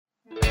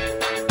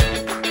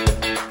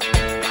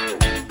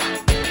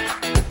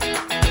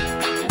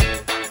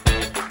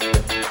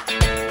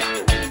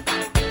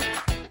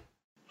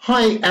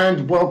Hi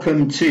and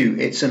welcome to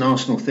It's an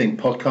Arsenal Thing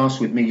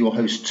podcast with me, your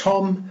host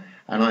Tom,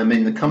 and I'm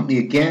in the company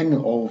again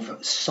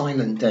of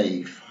Silent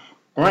Dave.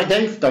 All right,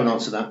 Dave, don't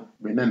answer that.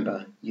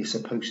 Remember, you're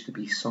supposed to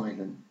be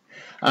silent.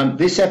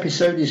 This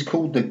episode is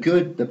called The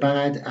Good, the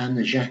Bad and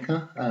the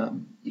Xhaka.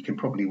 You can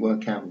probably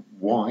work out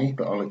why,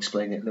 but I'll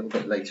explain it a little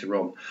bit later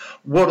on.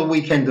 What a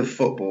weekend of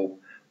football.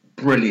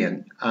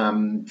 Brilliant,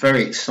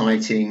 very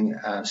exciting,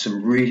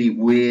 some really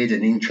weird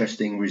and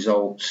interesting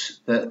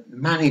results that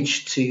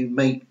managed to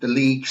make the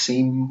league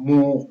seem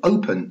more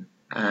open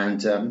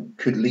and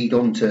could lead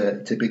on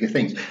to bigger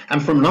things.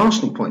 And from an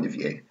Arsenal point of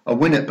view, a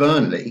win at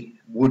Burnley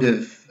would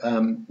have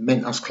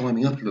meant us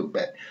climbing up a little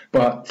bit,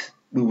 but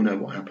we all know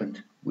what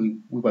happened. We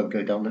won't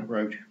go down that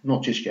road,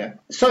 not just yet.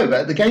 So,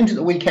 the games at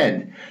the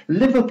weekend,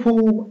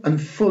 Liverpool and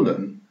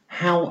Fulham.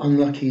 How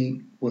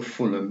unlucky were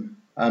Fulham?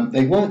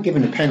 They weren't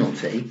given a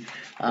penalty.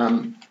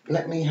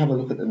 Let me have a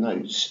look at the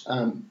notes.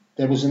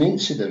 There was an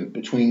incident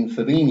between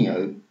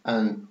Fabinho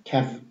and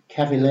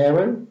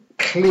Cavaleiro.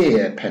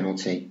 Clear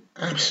penalty.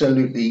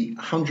 Absolutely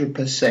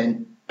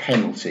 100%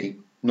 penalty.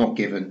 Not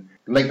given.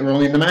 Later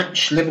on in the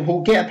match,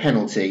 Liverpool get a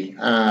penalty.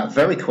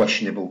 Very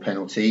questionable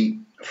penalty.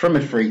 From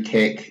a free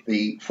kick,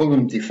 the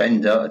Fulham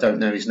defender, I don't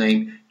know his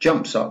name,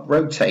 jumps up,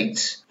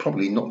 rotates,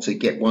 probably not to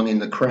get one in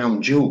the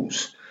crown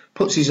jewels.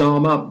 Puts his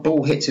arm up,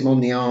 ball hits him on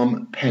the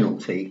arm,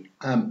 penalty.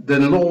 The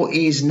law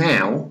is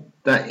now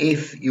that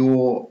if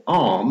your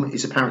arm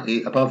is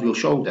apparently above your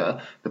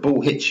shoulder, the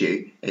ball hits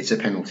you, it's a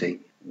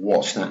penalty.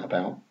 What's that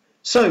about?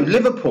 So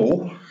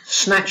Liverpool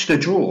snatched a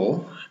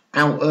draw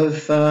out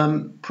of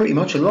pretty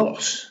much a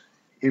loss.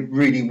 It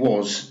really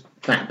was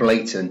that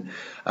blatant.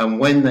 And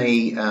when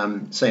they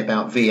say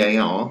about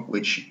VAR,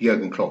 which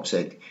Jurgen Klopp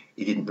said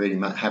he didn't really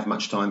have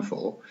much time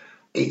for,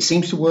 it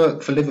seems to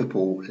work for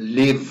Liverpool.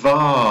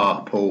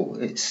 Liverpool.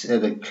 It's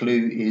the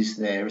clue is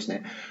there, isn't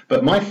it?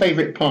 But my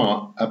favourite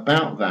part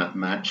about that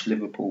match,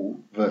 Liverpool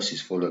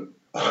versus Fulham,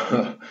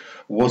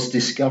 was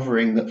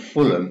discovering that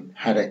Fulham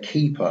had a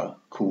keeper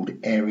called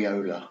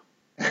Areola.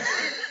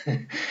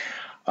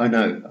 I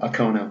know, I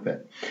can't help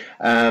it.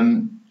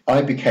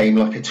 I became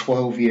like a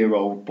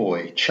 12-year-old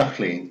boy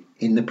chuckling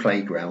in the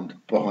playground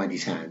behind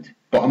his hand.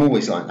 But I'm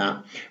always like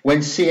that. When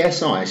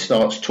CSI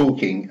starts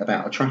talking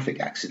about a traffic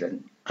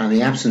accident and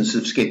the absence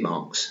of skid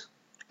marks,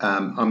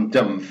 I'm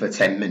dumb for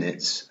 10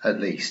 minutes at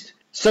least.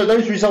 So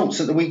those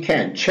results at the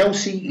weekend.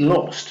 Chelsea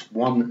lost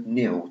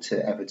 1-0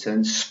 to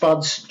Everton.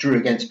 Spuds drew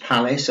against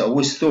Palace. I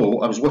was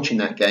watching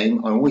that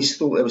game, I always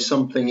thought there was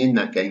something in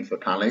that game for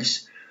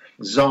Palace.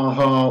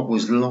 Zaha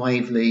was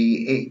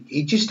lively.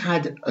 It just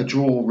had a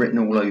draw written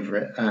all over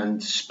it,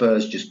 and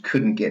Spurs just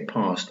couldn't get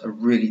past a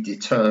really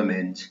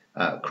determined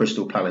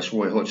Crystal Palace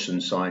Roy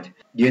Hodgson side.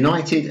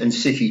 United and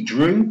City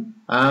drew,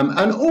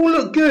 and all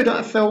looked good.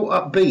 I felt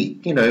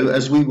upbeat. You know,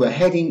 as we were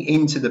heading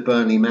into the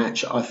Burnley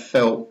match, I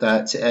felt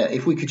that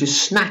if we could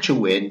just snatch a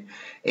win,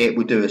 it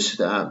would do us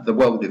the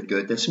world of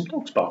good. There's some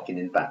dogs barking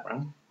in the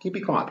background. Can you be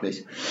quiet,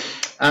 please?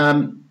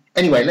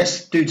 Anyway,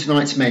 let's do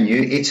tonight's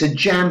menu. It's a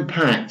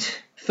jam-packed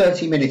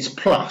 30 minutes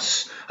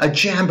plus, a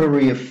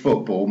jamboree of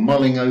football,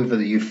 mulling over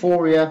the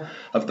euphoria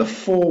of the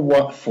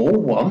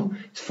 4-1,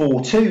 it's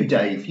 4-2,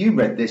 Dave. You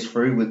read this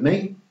through with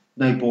me.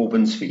 No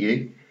bourbons for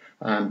you.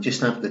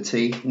 Just have the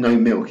tea. No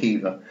milk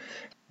either.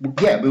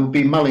 Yeah, we'll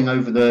be mulling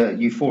over the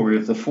euphoria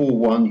of the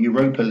 4-1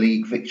 Europa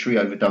League victory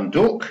over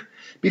Dundalk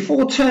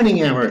before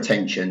turning our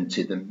attention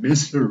to the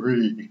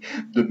misery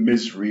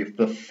of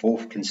the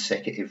fourth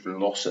consecutive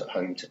loss at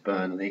home to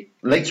Burnley.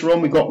 Later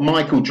on, we've got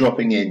Michael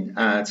dropping in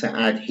to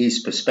add his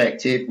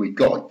perspective. We've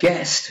got a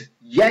guest,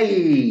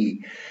 yay,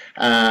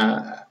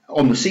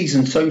 on the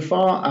season so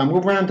far, and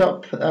we'll round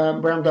up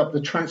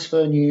the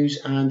transfer news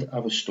and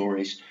other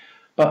stories.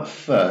 But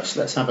first,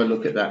 let's have a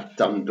look at that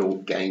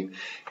Dundalk game.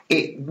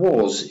 It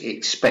was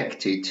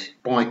expected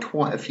by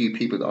quite a few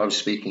people that I was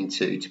speaking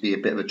to be a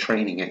bit of a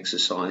training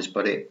exercise,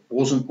 but it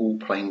wasn't all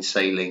plain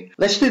sailing.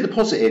 Let's do the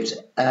positives.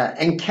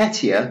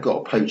 Nketiah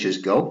got a poacher's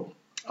goal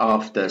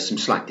after some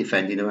slack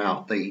defending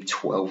about the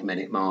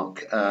 12-minute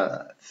mark.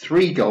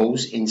 3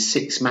 goals in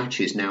 6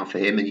 matches now for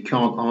him, and you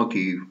can't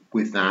argue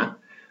with that.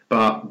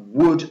 But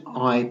would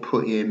I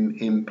put him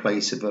in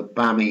place of a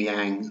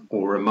Aubameyang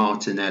or a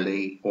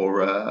Martinelli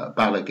or a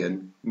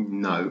Balogun?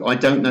 No, I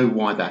don't know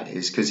why that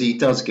is, because he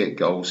does get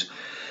goals.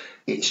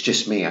 It's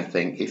just me, I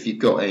think. If you've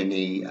got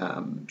any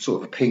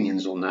sort of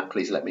opinions on that,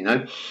 please let me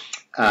know.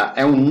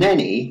 El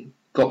Neni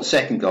got the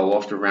second goal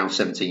after around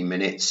 17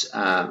 minutes.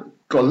 Got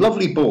a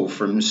lovely ball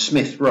from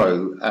Smith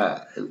Rowe.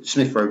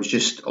 Smith Rowe was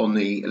just on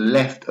the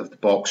left of the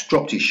box,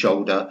 dropped his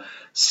shoulder,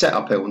 set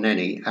up El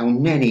Neni. El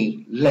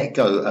Neni let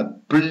go a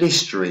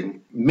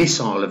blistering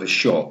missile of a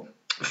shot.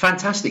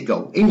 Fantastic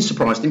goal. Even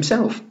surprised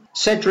himself.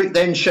 Cedric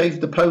then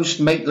shaved the post.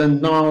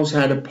 Maitland-Niles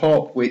had a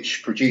pop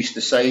which produced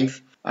a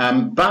save.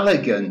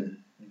 Balogun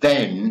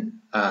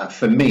then,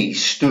 for me,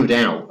 stood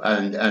out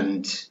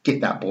and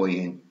get that boy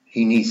in.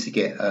 He needs to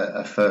get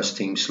a first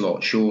team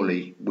slot,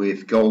 surely,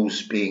 with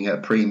goals being at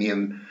a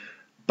premium.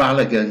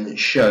 Balogun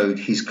showed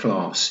his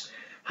class.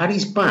 Had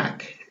his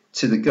back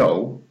to the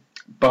goal,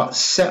 but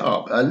set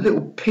up a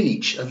little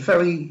peach, a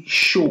very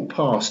short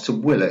pass to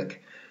Willock,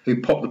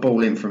 who popped the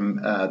ball in from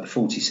the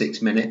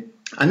 46th minute.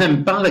 And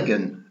then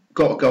Balogun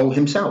got a goal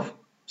himself.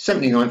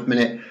 79th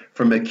minute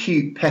from a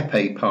cute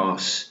Pepe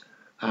pass.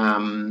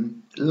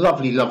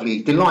 Lovely,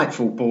 lovely,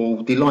 delightful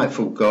ball,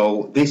 delightful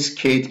goal. This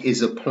kid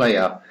is a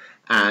player.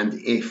 And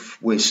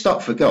if we're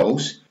stuck for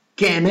goals,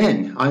 get him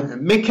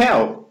in.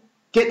 Mikel,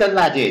 get the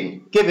lad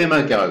in. Give him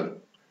a go.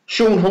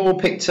 Sean Hall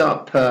picked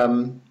up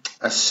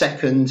a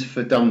second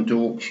for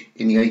Dundalk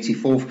in the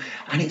 84th.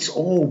 And it's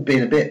all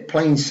been a bit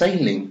plain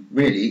sailing,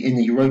 really, in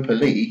the Europa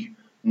League.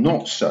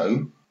 Not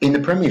so in the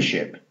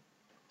Premiership.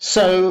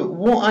 So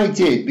what I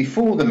did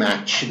before the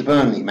match, the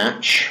Burnley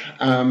match,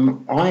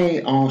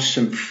 I asked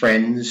some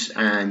friends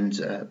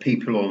and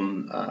people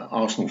on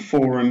Arsenal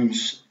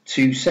forums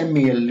to send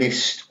me a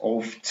list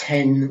of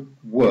 10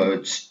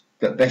 words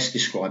that best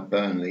describe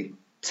Burnley.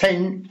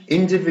 10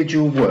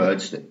 individual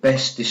words that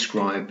best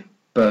describe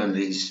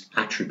Burnley's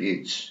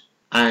attributes.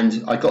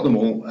 And I got them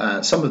all.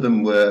 Some of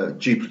them were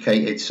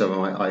duplicated,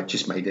 so I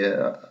just made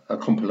a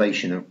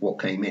compilation of what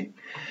came in.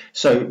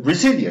 So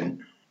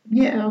resilient.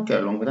 Yeah, I'll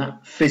go along with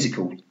that.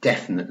 Physical,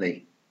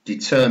 definitely.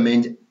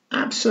 Determined,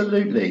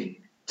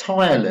 absolutely.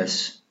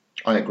 Tireless,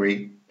 I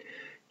agree.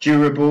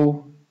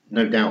 Durable,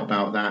 no doubt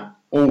about that.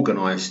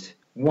 Organised,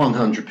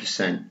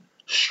 100%.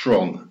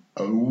 Strong,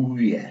 oh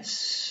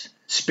yes.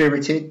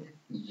 Spirited,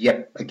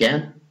 yep,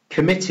 again.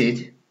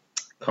 Committed,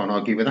 can't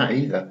argue with that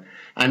either.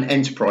 And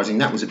enterprising,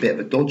 that was a bit of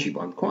a dodgy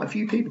one. Quite a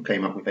few people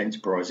came up with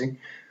enterprising.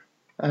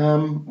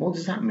 What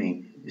does that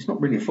mean? It's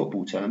not really a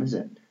football term, is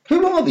it?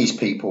 Who are these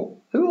people?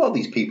 Who are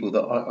these people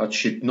that I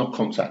should not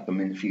contact them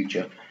in the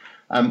future?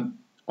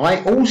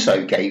 I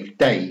also gave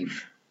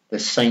Dave the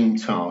same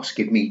task.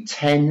 Give me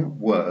 10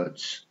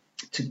 words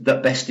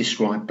that best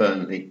describe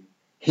Burnley.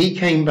 He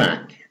came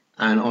back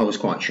and I was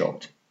quite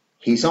shocked.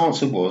 His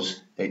answer was,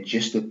 they're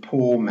just a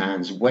poor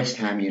man's West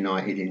Ham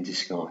United in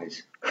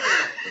disguise.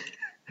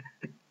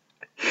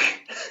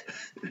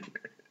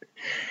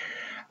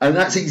 And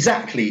that's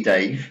exactly,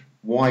 Dave,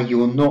 why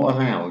you're not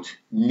allowed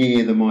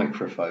near the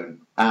microphone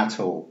at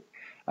all.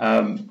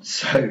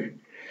 So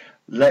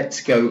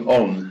let's go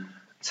on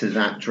to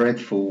that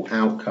dreadful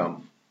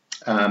outcome.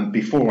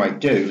 Before I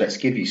do, let's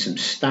give you some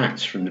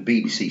stats from the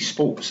BBC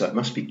Sport, so it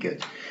must be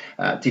good.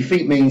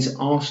 Defeat means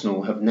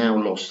Arsenal have now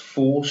lost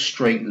 4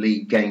 straight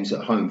league games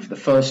at home for the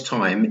first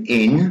time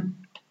in,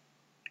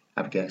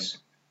 have a guess,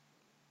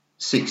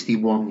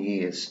 61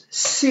 years.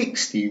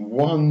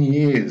 61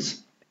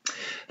 years.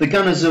 The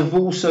Gunners have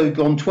also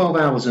gone 12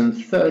 hours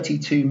and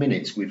 32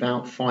 minutes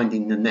without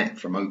finding the net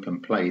from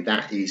open play.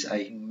 That is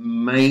a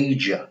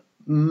major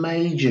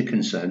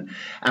concern.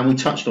 And we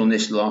touched on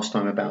this last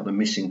time about the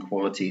missing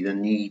quality, the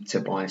need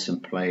to buy some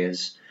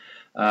players.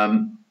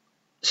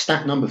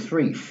 Stat number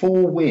 3,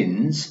 4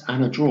 wins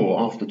and a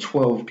draw after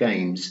 12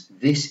 games.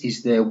 This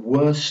is their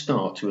worst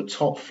start to a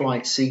top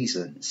flight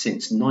season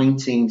since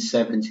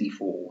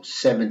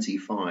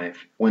 1974-75,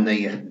 when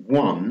they had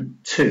won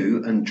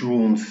 2 and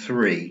drawn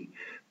 3.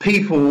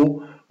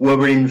 People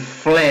were in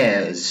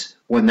flares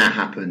when that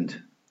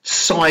happened.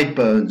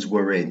 Sideburns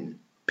were in.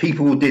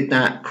 People did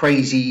that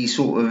crazy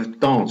sort of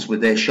dance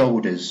with their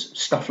shoulders,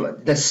 stuff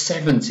like the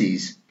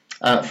 70s.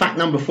 Fact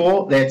number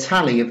 4, their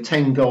tally of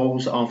 10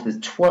 goals after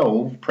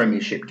 12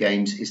 Premiership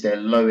games is their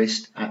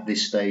lowest at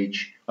this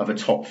stage of a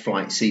top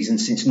flight season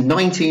since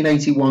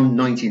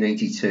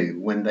 1981-1982,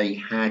 when they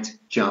had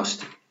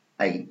just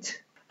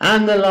 8.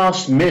 And the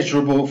last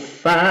miserable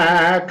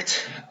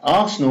fact,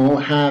 Arsenal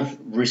have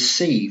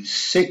received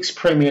 6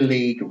 Premier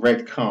League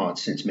red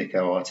cards since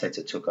Mikel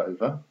Arteta took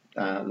over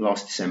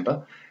last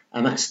December,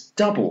 and that's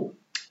double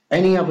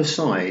any other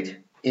side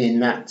in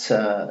that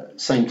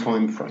same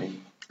time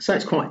frame. So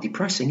it's quite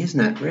depressing, isn't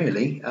it,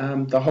 really?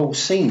 The whole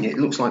scene, it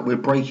looks like we're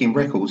breaking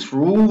records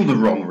for all the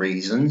wrong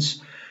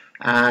reasons,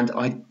 and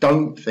I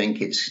don't think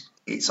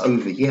it's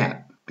over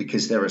yet,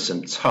 because there are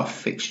some tough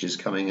fixtures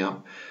coming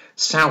up.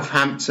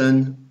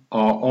 Southampton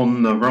are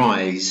on the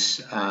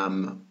rise.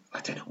 I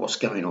don't know what's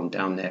going on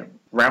down there.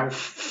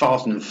 Ralph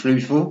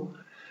Farfenfuffel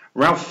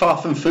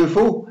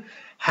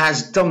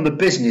has done the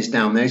business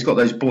down there. He's got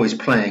those boys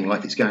playing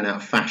like it's going out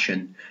of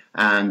fashion,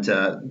 and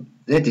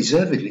they're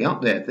deservedly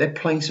up there. They're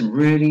playing some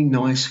really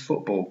nice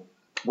football.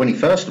 When he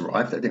first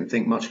arrived, I didn't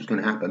think much was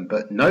going to happen,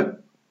 but no,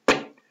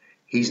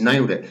 he's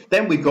nailed it.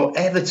 Then we've got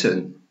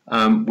Everton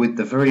with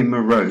the very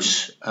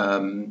morose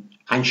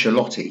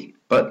Ancelotti,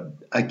 but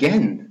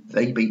again,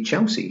 they beat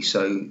Chelsea,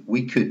 so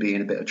we could be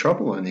in a bit of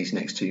trouble in these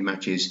next 2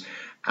 matches,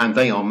 and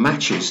they are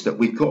matches that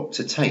we've got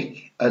to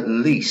take at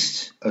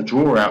least a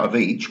draw out of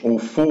each,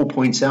 or 4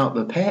 points out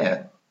the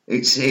pair.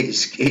 It's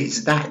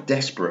that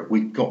desperate.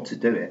 We've got to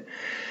do it.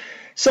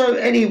 So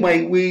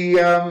anyway, we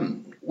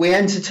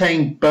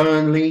entertained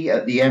Burnley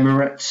at the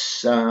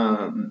Emirates.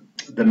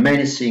 The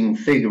menacing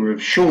figure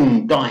of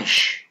Sean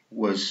Dyche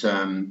was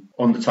on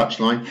the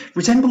touchline.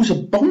 Resembles a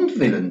Bond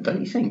villain,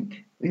 don't you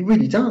think? He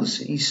really does.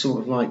 He's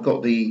sort of like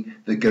got the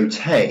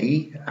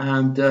goatee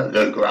and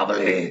the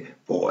gravelly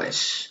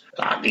voice,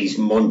 like he's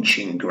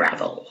munching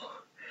gravel.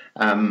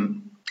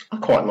 I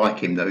quite like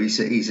him though.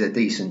 He's a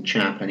decent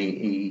chap, and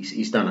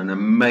he's done an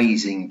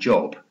amazing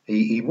job.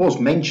 He was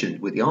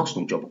mentioned with the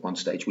Arsenal job at one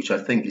stage, which I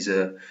think is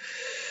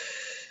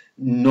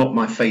not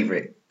my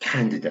favourite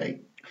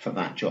candidate for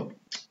that job.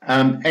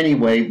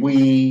 Anyway,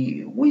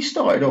 we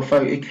started off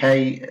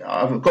okay.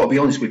 I've got to be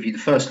honest with you, the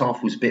first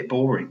half was a bit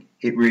boring.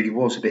 It really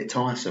was a bit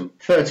tiresome.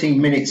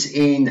 13 minutes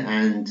in,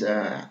 and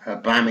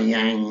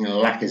Aubameyang,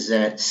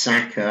 Lacazette,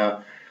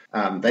 Saka,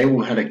 they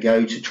all had a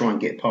go to try and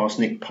get past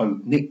Nick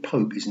Pope. Nick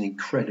Pope is an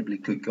incredibly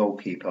good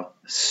goalkeeper.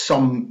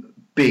 Some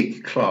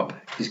big club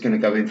is going to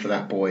go in for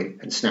that boy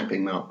and snap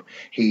him up.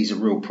 He's a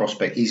real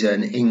prospect. He's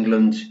an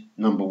England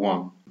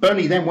 #1.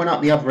 Burnley then went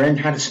up the other end,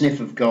 had a sniff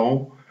of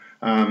goal,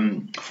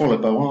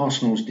 followed by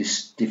Arsenal's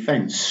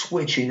defence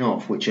switching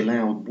off, which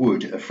allowed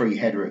Wood a free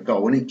header at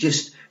goal, and it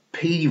just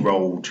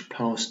p-rolled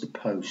past the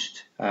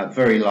post.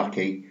 Very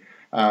lucky.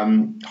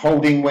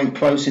 Holding went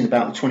close in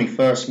about the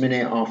 21st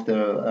minute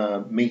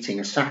after meeting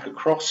a Saka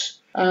cross,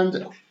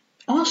 and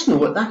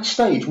Arsenal at that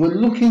stage were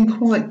looking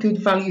quite good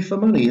value for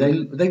money.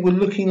 They were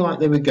looking like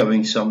they were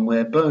going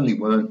somewhere. Burnley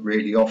weren't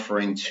really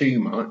offering too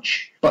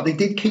much, but they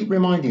did keep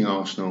reminding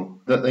Arsenal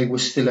that they were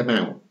still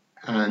about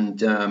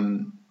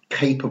and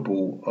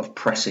capable of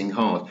pressing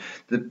hard.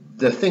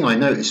 The thing I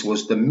noticed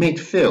was the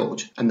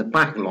midfield and the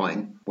back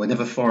line were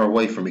never far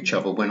away from each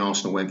other when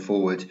Arsenal went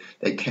forward.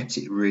 They kept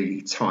it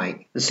really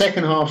tight. The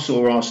second half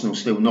saw Arsenal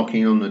still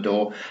knocking on the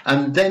door,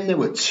 and then there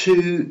were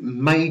two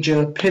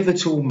major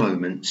pivotal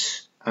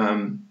moments.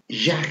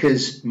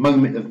 Xhaka's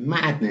moment of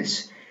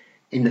madness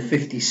in the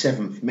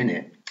 57th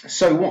minute.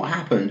 So what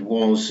happened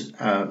was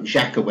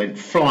Xhaka went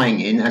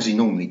flying in, as he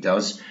normally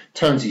does,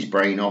 turns his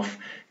brain off,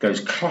 goes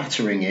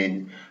clattering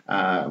in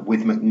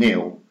with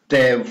McNeil.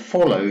 There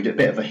followed a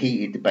bit of a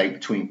heated debate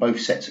between both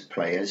sets of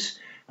players,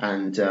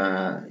 and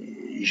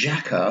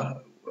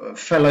Xhaka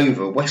fell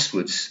over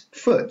Westwood's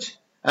foot.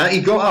 He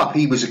got up,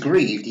 he was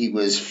aggrieved, he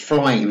was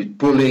flying, he was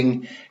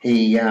bullying,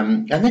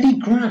 and then he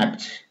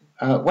grabbed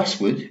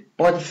Westwood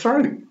by the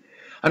throat.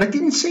 And I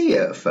didn't see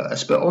it at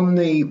first, but on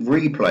the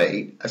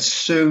replay, as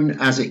soon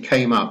as it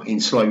came up in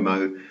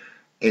slow-mo,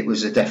 it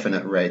was a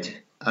definite red.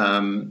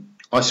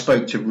 I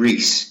spoke to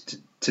Reese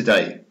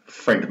today, a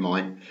friend of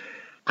mine,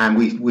 and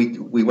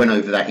we went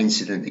over that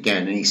incident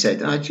again, and he said,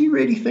 do you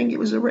really think it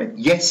was a red?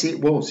 Yes, it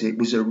was. It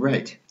was a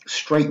red,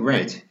 straight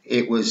red.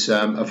 It was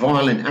a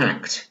violent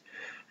act.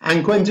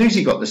 And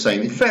Guendouzi got the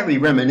same. It's very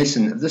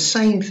reminiscent of the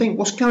same thing.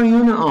 What's going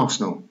on at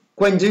Arsenal?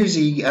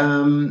 Guendouzi,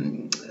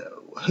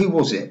 who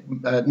was it?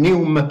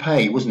 Neil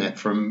Maupay, wasn't it,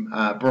 from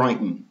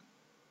Brighton?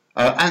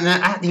 And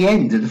at the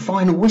end of the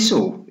final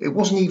whistle, it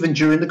wasn't even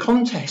during the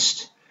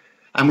contest.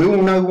 And we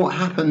all know what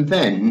happened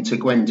then to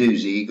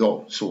Guendouzi. He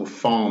got sort of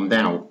farmed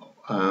out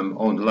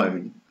on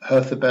loan.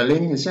 Hertha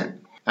Berlin, is it?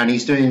 And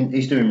he's doing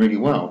really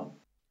well.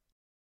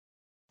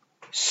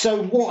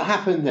 So what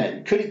happened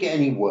then? Could it get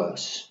any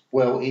worse?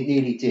 Well, it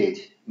nearly did.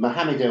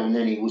 Mohamed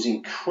Elneny was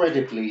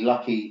incredibly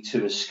lucky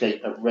to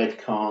escape a red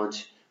card.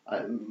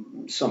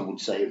 Some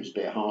would say it was a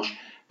bit harsh,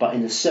 but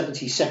in the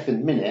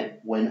 72nd minute,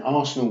 when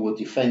Arsenal were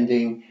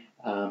defending,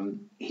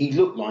 he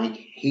looked like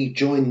he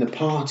joined the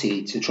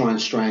party to try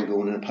and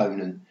strangle an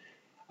opponent.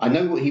 I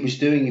know what he was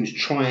doing. He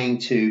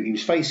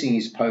was facing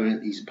his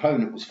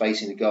opponent was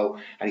facing the goal,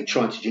 and he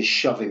tried to just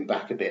shove him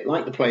back a bit,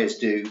 like the players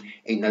do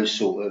in those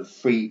sort of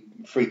free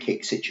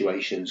kick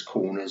situations,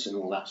 corners and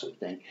all that sort of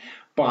thing.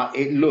 But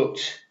it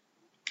looked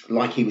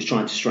like he was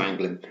trying to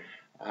strangle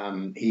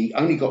him. He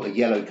only got a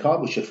yellow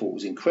card, which I thought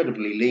was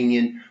incredibly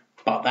lenient,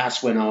 but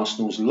that's when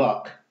Arsenal's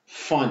luck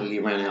finally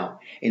ran out.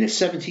 In the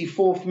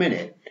 74th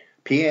minute,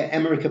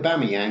 Pierre-Emerick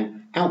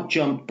Aubameyang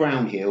outjumped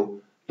Brownhill.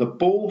 The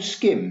ball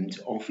skimmed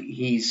off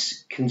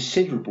his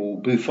considerable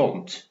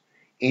bouffant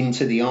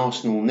into the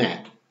Arsenal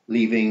net,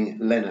 leaving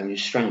Leno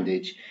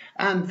stranded.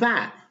 And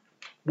that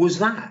was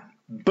that.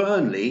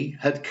 Burnley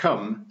had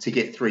come to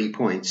get 3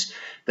 points.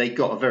 They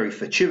got a very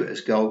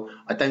fortuitous goal.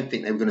 I don't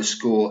think they were going to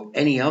score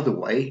any other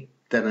way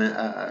than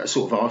a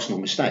sort of Arsenal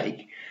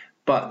mistake.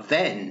 But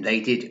then they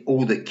did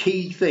all the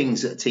key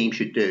things that a team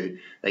should do.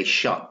 They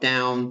shut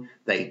down,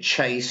 they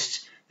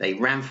chased, they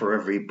ran for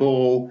every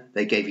ball,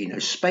 they gave you no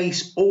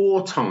space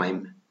or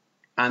time,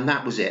 and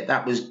that was it.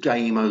 That was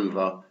game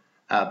over.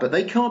 But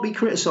they can't be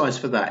criticised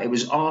for that. It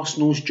was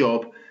Arsenal's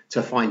job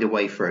to find a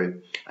way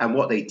through. And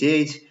what they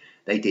did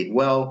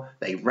well.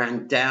 They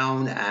ran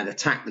down and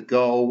attacked the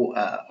goal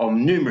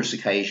on numerous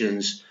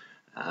occasions,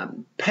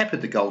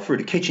 peppered the goal, threw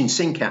the kitchen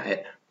sink at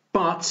it,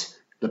 but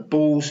the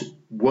balls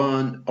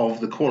weren't of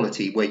the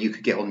quality where you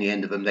could get on the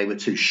end of them. They were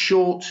too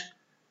short,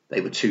 they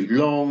were too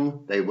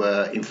long, they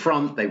were in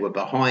front, they were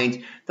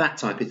behind, that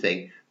type of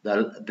thing.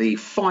 The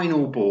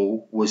final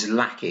ball was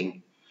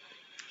lacking.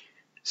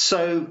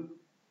 So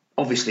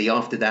obviously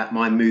after that,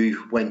 my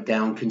mood went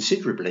down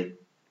considerably.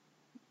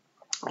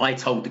 I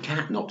told the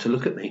cat not to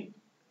look at me.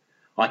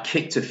 I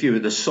kicked a few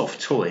of the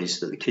soft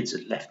toys that the kids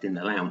had left in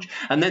the lounge.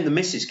 And then the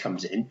missus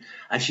comes in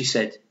and she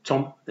said,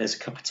 "Tom, there's a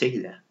cup of tea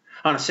there."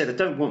 And I said, "I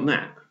don't want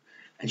that."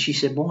 And she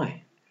said,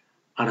 "Why?"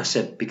 And I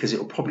said, "Because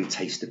it'll probably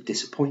taste of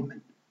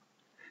disappointment."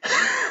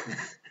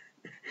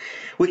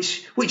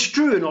 which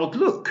drew an odd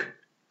look.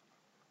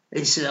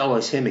 It's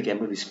him again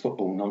with his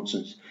football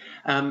nonsense.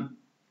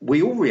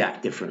 We all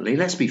react differently,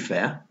 let's be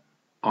fair.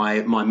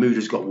 My mood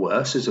has got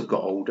worse as I've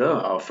got older.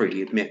 I'll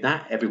freely admit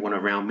that. Everyone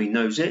around me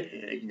knows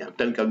it.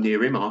 Don't go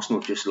near him.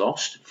 Arsenal just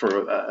lost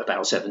for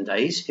about 7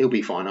 days. He'll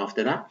be fine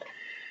after that.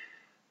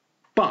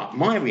 But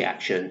my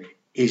reaction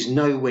is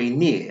nowhere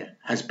near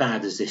as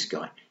bad as this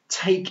guy.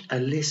 Take a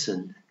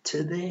listen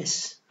to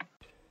this.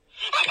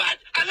 I've had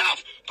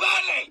enough.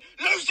 Burnley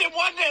losing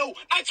 1-0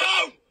 at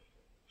home.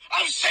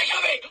 I'm sick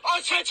of it.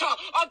 Arteta,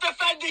 I've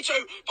defended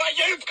you, but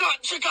you've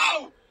got to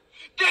go.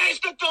 There's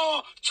the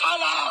door.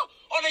 Ta-la.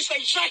 Honestly,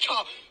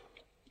 Xhaka,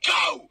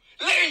 go.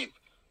 Leave.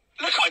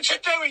 Look what you're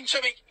doing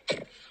to me.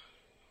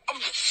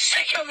 I'm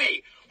sick of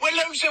it.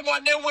 We're losing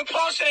 1-0. We're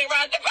passing it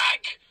round the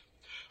back.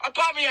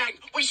 Aubameyang,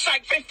 we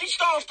sacked 50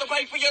 staff to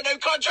pay for your new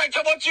contract,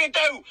 and what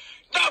do?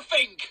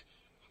 Nothing.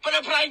 But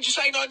the blame just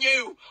ain't on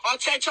you.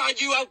 Arteta,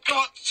 you have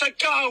got to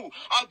go.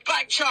 I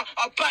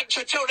backed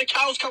you till the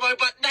cows come home,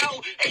 but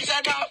now is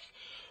enough.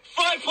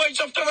 5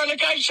 points off the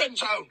relegation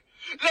zone.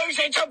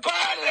 Losing to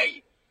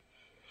Burnley.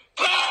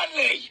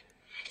 Burnley.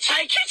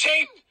 Take it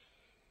in.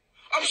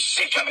 I'm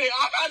sick of it.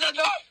 I've had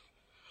enough.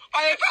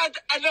 I have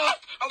had enough.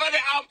 I've had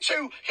it up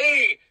to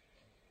here.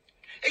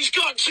 It's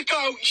got to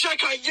go.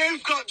 Xhaka,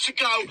 you've got to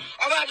go.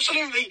 I'm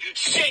absolutely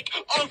sick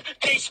of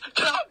this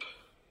club.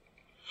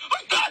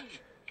 I'm done.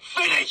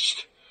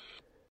 Finished.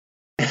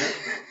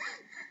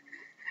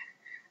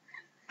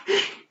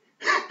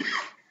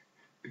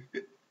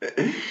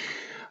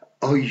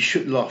 Oh, you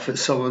shouldn't laugh at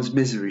someone's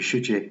misery,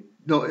 should you?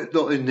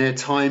 Not in their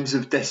times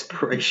of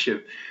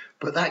desperation.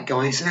 But that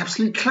guy is an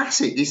absolute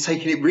classic. He's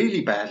taking it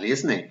really badly,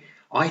 isn't he?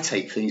 I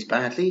take things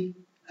badly,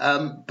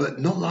 but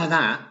not like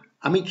that.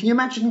 I mean, can you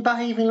imagine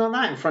behaving like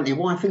that in front of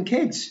your wife and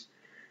kids?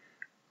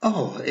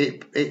 Oh,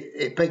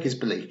 it beggars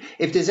belief.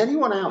 If there's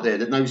anyone out there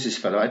that knows this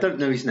fellow, I don't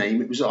know his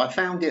name. I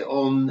found it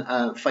on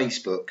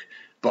Facebook,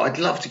 but I'd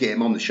love to get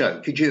him on the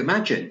show. Could you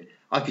imagine?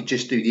 I could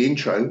just do the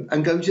intro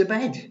and go to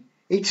bed.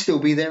 He'd still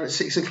be there at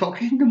 6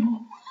 o'clock in the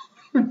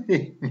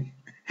morning.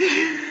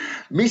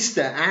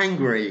 Mr.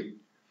 Angry,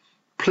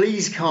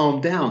 please calm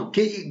down.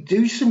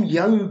 Do some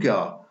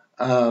yoga.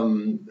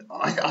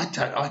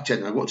 I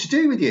don't know what to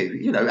do with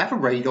you. Have a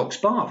Radox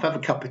bath, have a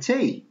cup of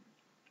tea.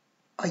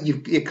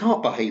 You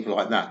can't behave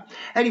like that.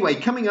 Anyway,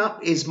 coming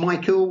up is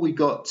Michael. We've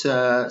got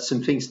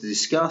some things to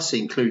discuss,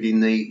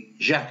 including the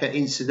Xhaka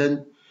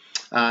incident.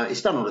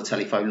 It's done on a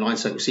telephone line,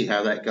 so we'll see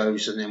how that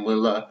goes, and then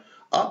we'll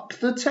up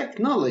the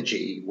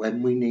technology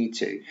when we need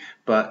to.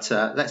 But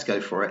let's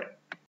go for it.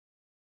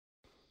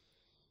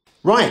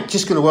 Right,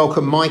 just going to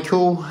welcome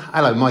Michael.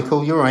 Hello,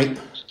 Michael. You all right?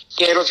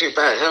 Yeah, not too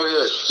bad. How are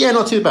you? Yeah,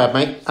 not too bad,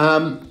 mate.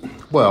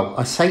 Well,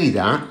 I say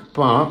that,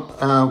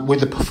 but with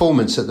the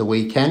performance at the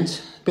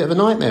weekend, a bit of a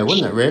nightmare,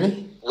 wasn't it,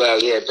 really? Well,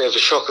 yeah, a bit of a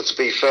shocker, to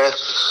be fair.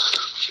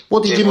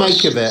 What did you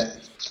make of it?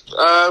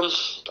 I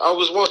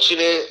was watching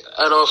it,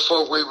 and I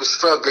thought we were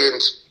struggling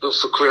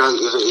for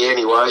creativity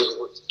anyway.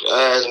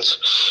 And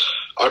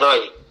I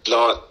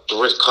know, the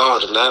red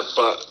card and that,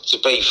 but to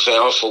be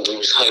fair, I thought we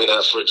was heading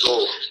out for a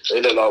draw.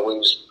 It looked like we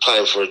was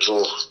playing for a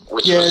draw,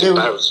 which was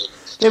embarrassing.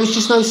 There was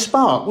just no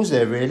spark, was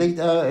there, really?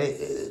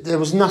 There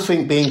was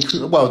nothing being...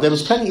 Well, there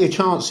was plenty of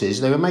chances.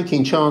 They were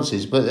making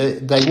chances,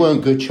 but they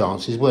weren't good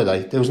chances, were they?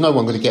 There was no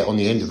one going to get on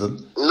the end of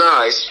them.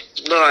 No,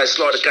 it's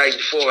like the game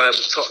before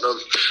with Tottenham.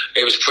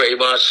 It was pretty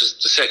much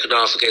the second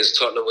half against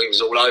Tottenham. We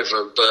was all over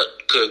them,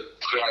 but couldn't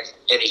create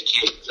any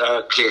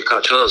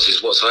clear-cut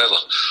chances whatsoever.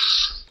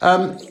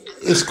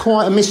 It's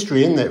quite a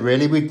mystery, isn't it,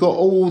 really? We've got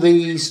all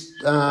these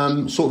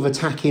sort of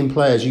attacking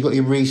players. You've got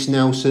your Reece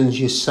Nelsons,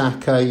 your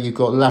Saka, you've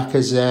got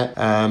Lacazette,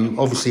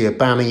 obviously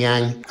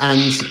Aubameyang,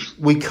 and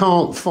we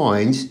can't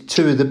find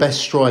two of the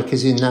best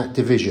strikers in that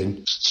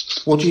division.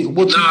 What do you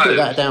put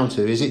that down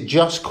to? Is it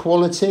just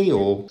quality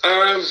or...?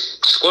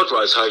 Squad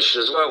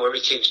rotation as well, where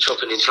he keeps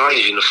chopping and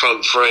changing the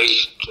front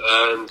three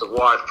and the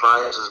wide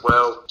players as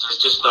well. There's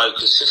just no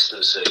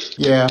consistency.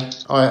 Yeah,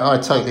 I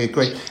totally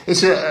agree.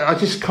 I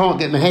just can't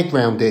get my head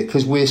round it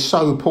because we're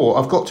so poor.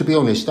 I've got to be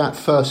honest, that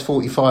first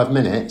 45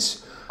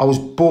 minutes, I was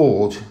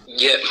bored.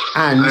 Yep.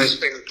 And...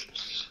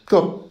 Go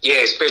on. Yeah,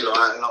 it's been like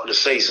that a lot of the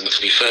season,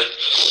 to be fair.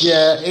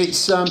 Yeah,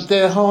 it's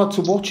they're hard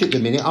to watch at the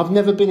minute. I've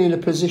never been in a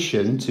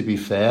position, to be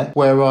fair,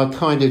 where I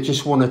kind of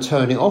just want to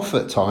turn it off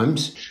at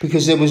times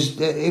because it was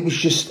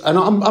just, and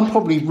I'm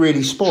probably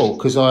really spoiled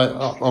because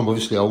I'm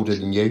obviously older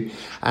than you,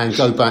 and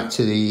go back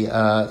to the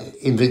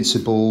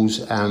Invincibles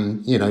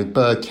and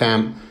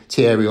Bergkamp,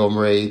 Thierry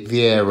Henry,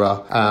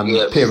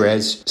 Vieira,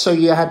 Perez. So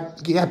you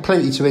had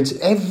plenty to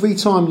every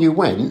time you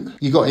went,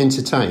 you got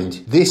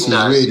entertained. This is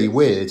really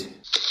weird.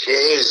 It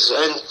is,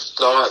 and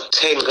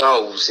 10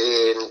 goals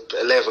in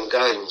 11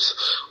 games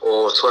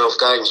or 12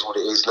 games, what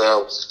it is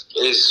now,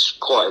 is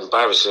quite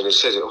embarrassing. It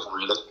says it all,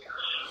 really.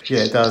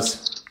 Yeah, it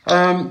does.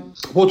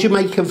 What do you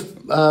make of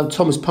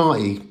Thomas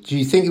Partey? Do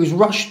you think he was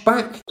rushed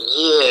back?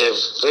 Yeah,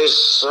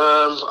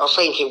 I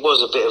think it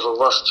was a bit of a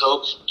rush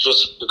job,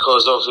 just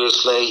because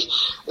obviously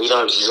he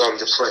knows he's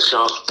under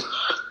pressure.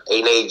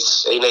 he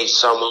needs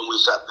someone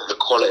with that bit of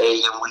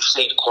quality, and we've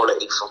seen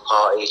quality from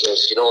Partey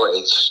against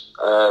United,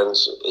 and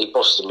he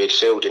bossed the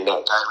midfield in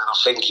that game, and I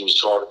think he was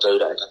trying to do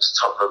that against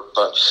Tottenham,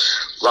 but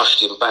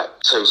rushed him back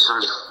too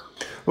soon.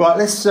 Right,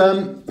 let's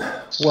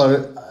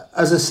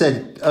as I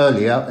said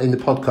earlier in the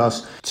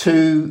podcast,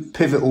 2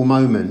 pivotal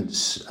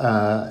moments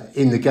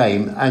in the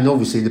game, and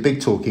obviously the big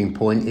talking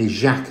point is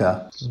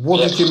Xhaka.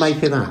 What did you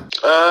make of that?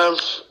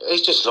 He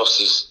just lost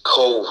his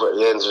cool at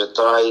the end of the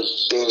day.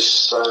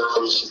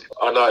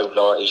 I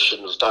know, he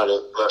shouldn't have done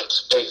it, but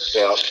to be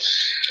fair,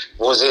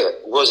 was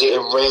it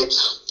in red?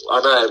 I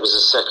know it was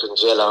a second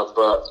yellow,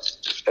 but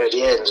at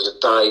the end of the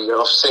day,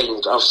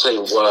 I've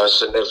seen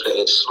worse, and they've let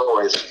it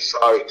slide. So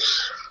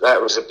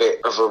that was a bit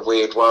of a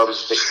weird one,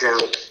 the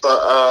shout. But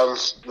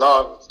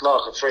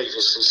like I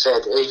previously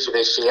said, even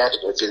if he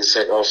hadn't have been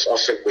sent off, I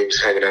think we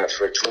was hanging out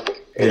for a draw.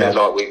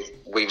 Like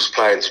we was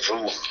playing to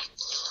draw.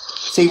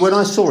 See, when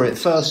I saw it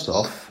first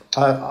off,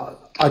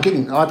 I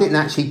didn't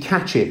actually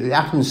catch it. It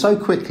happened so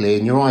quickly,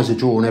 and your eyes are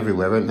drawn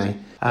everywhere, aren't they?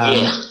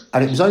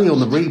 And it was only on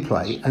the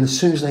replay, and as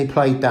soon as they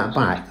played that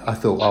back, I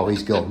thought, oh,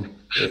 he's gone.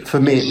 For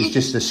me, it was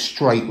just a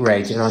straight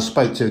red, and I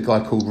spoke to a guy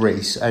called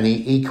Reese, and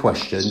he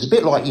questioned, a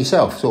bit like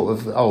yourself, sort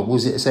of, oh,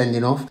 was it a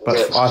sending off?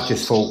 But I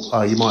just thought,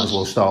 oh, you might as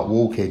well start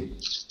walking.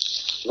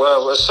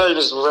 Well, as soon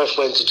as the ref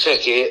went to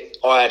check it,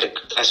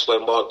 that's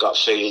when my gut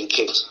feeling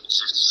kicked in.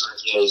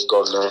 Yeah, he's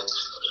gone now.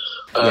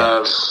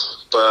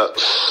 But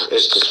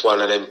it's just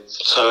one of them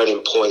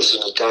turning points in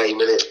the game,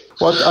 isn't it?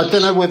 Well, I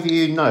don't know whether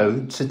you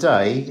know,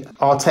 today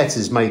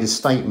Arteta's made a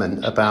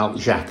statement about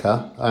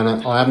Xhaka,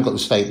 and I haven't got the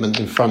statement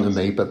in front of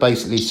me, but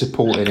basically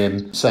supporting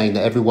him, saying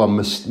that everyone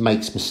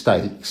makes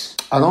mistakes.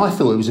 And I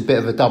thought it was a bit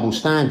of a double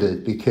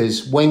standard,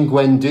 because when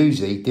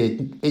Guendouzi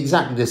did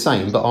exactly the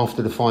same, but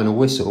after the final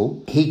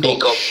whistle, he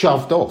got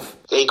shoved off.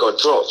 He got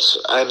dropped,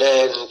 and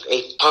then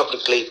he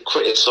publicly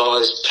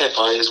criticised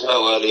Pepe as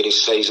well earlier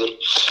this season,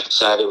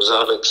 saying it was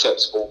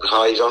unacceptable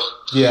behaviour.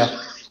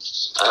 Yeah.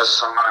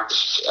 So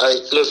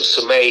it looks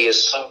to me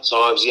as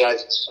sometimes he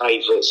has his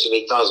favourites and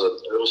he doesn't,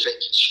 and I think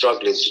he's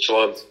struggling to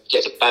try and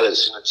get the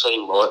balance in the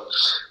team right,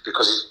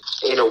 because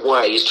in a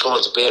way he's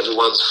trying to be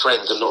everyone's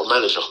friend and not a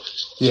manager.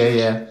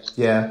 Yeah.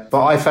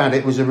 But I found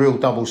it was a real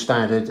double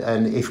standard,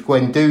 and if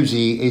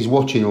Guendouzi is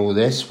watching all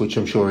this, which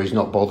I'm sure he's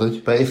not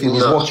bothered, but if he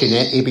was watching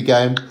it, he'd be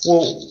going,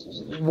 well,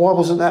 why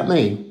wasn't that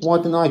me? Why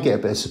didn't I get a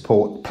bit of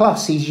support?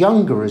 Plus, he's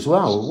younger as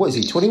well. What is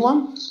he,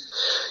 21?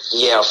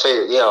 Yeah,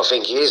 I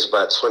think he is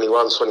about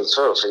 21, 22,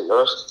 I think,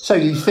 though. So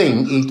you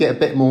think he'd get a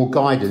bit more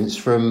guidance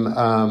from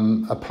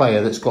a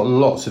player that's got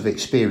lots of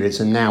experience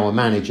and now a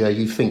manager?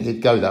 You think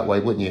he'd go that way,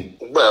 wouldn't you?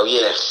 Well,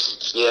 yeah.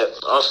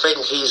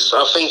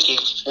 I think he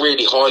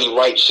really highly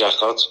rates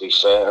Xhaka, to be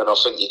fair, and I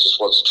think he just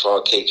wants to try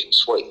and keep him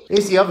sweet.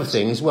 Here's the other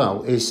thing as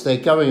well, is they're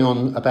going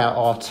on about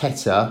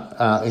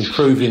Arteta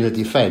improving the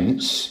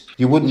defence.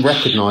 You wouldn't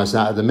recognise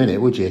that at the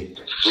minute, would you?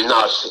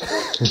 No,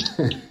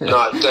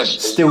 definitely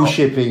Still not.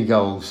 Shipping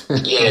goals.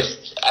 Yeah,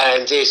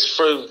 and it's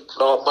through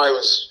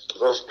moments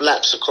of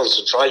lapse of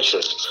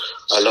concentration,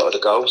 a lot of the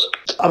goals.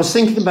 I was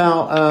thinking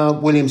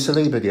about William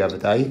Saliba the other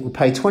day. We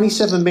paid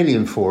 27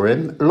 million for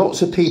him.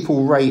 Lots of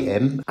people rate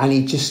him, and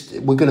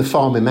we're going to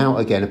farm him out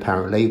again,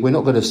 apparently. We're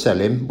not going to sell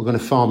him. We're going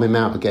to farm him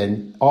out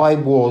again. I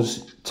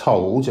was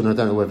told, and I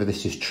don't know whether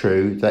this is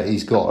true, that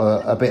he's got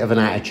a bit of an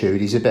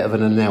attitude. He's a bit of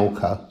an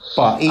Anelka.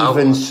 But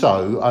even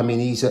so, I mean,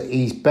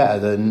 he's better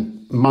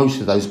than most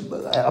of those.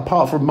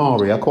 Apart from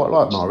Mari, I quite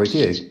like Mari, do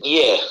you?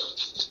 Yeah.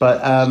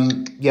 But,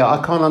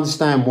 I can't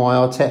understand why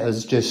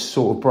Arteta's just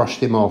sort of brushed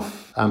him off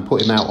and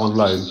put him out on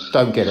loan.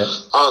 Don't get it.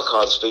 I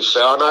can't, to be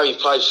fair. I know he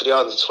played for the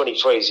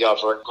under-23s the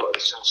other and got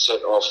himself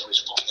sent off,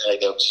 which was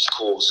against his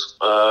cause.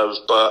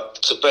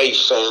 But to be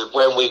fair,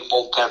 when we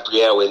bought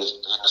Gabriel in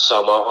the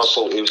summer, I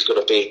thought he was going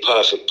to be a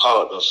perfect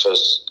partner for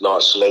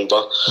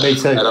Saliba. Me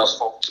too. And I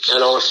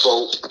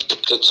thought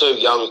the two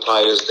young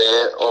players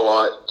there, all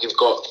right, you've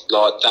got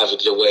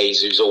David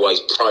Luiz, who's always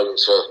prone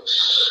to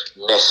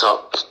mess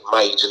up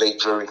majorly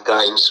during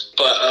games.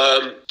 But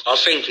I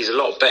think he's a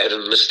lot better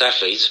than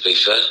Mustafi, to be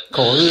fair.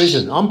 Cool, who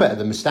isn't? I'm better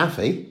than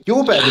Mustafi.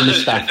 You're better than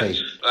Mustafi.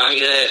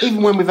 Yeah.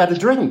 Even when we've had a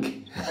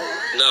drink.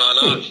 No, I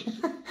know.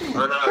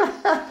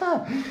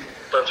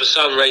 But for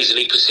some reason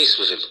he persists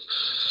with him.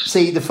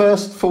 See, the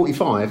first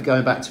 45,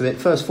 going back to it,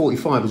 first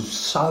 45 was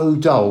so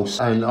dull,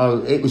 and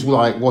it was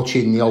like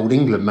watching the old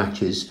England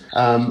matches.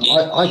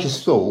 I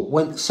just thought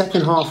when the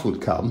second half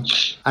would come,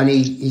 and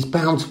he's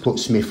bound to put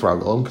Smith Rowe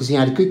on because he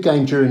had a good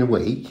game during the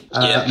week.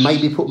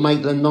 Maybe put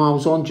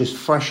Maitland-Niles on, just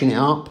freshen it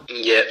up.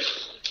 Yeah.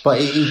 But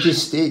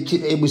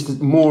it was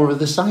more of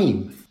the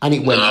same. And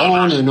it went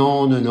on and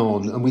on and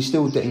on, and we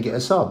still didn't get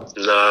a sub.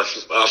 No,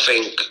 I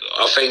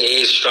think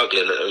he is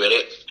struggling at the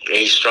minute.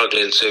 He's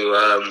struggling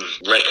to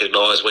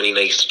recognise when he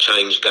needs to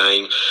change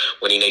game,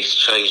 when he needs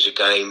to change the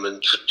game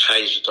and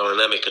change the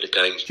dynamic of the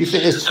game. Do you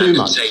think there's too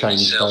much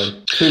change, though?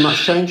 Too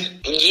much change?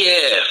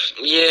 Yeah.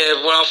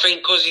 Well, I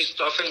think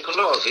a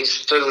lot of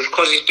it's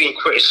because he's been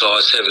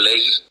criticised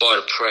heavily by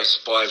the press,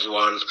 by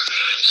everyone,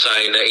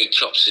 saying that he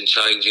chops and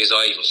changes.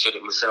 I even said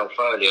it myself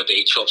earlier that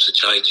he chops and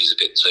changes a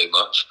bit too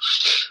much.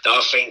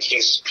 I think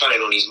he's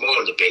playing on his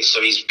mind a bit,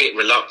 so he's a bit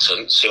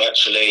reluctant to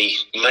actually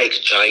make a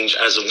change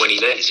as and when he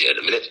needs it at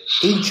the minute.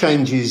 He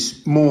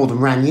changes more than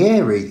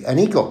Ranieri, and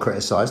he got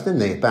criticised,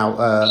 didn't he, about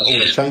all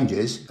the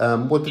changes.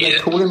 What did they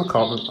call him?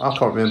 I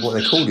can't remember what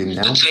they called him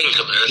now.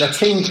 The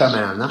Tinker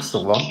Man, that's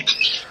the one.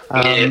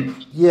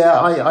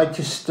 I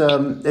just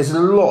there's a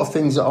lot of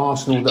things at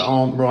Arsenal that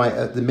aren't right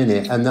at the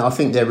minute, and I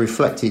think they're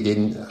reflected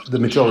in the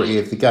majority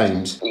of the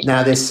games.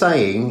 Now they're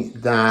saying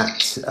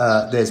that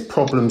there's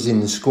problems in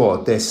the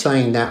squad. They're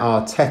saying that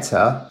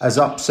Arteta has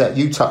upset.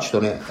 You touched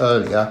on it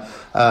earlier.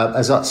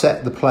 Has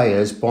upset the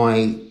players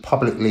by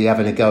publicly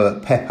having a go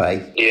at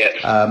Pepe,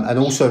 and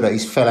also that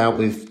he's fell out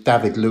with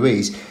David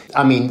Luiz.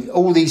 I mean,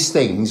 all these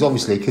things,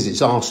 obviously, because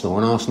it's Arsenal,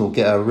 and Arsenal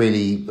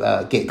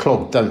get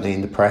clogged, don't they,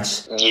 in the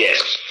press? Yeah.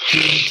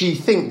 Do you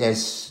think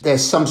there's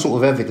some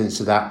sort of evidence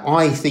of that?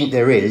 I think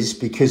there is,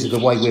 because of the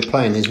way we're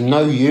playing. There's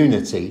no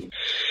unity.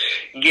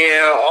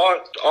 Yeah,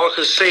 I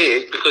can see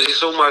it, because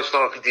it's almost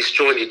like a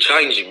disjointed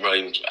changing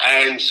room,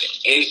 and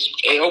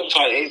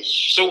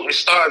it's sort of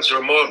starting to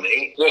remind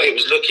me what it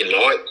was looking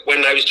like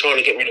when they was trying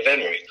to get rid of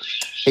Emery.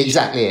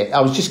 Exactly it.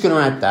 I was just going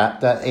to add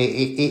that it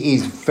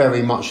is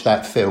very much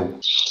that feel.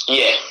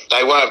 Yeah,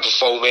 they weren't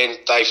performing.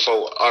 They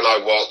thought, I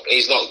know what,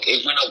 we're not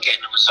getting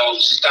the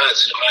results. It's down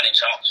to the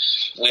manager.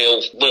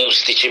 We'll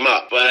stitch him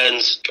up.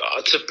 And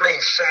to be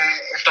fair,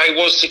 if they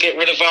was to get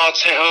rid of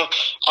Arteta,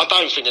 I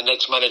don't think the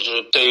next manager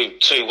would do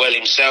too well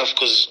himself,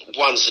 because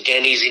once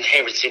again he's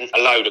inheriting a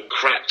load of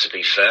crap, to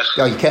be fair.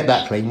 Oh, you kept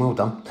that clean. Well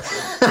done.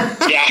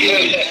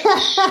 Yeah.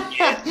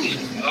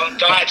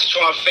 I had to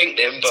try and think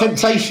then. But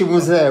temptation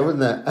was there,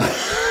 wasn't it?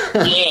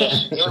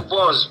 Yeah, it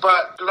was.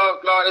 But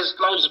like there's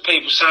loads of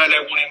people saying they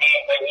want him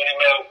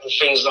out and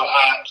things like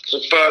that.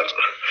 But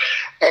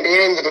at the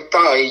end of the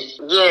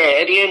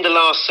day, at the end of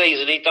last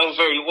season, he done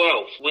very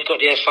well. We got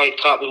the FA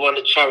Cup, we won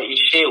the Charity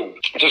Shield.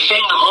 The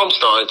thing that I'm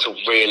starting to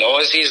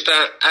realise is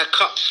that our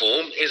cup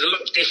form is a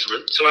lot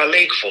different to our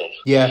league form.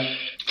 Yeah.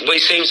 We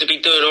seem to be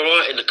doing all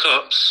right in the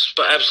cups,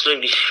 but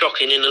absolutely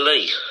shocking in the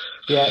league.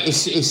 Yeah,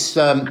 it's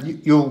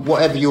you're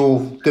whatever you're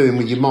doing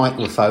with your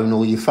microphone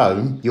or your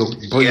phone, you're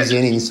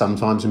breezing in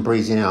sometimes and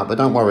breezing out. But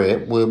don't worry,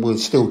 we're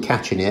still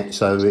catching it,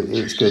 so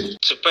it's good.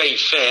 To be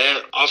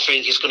fair, I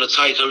think it's going to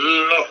take a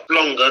lot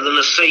longer than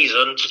a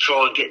season to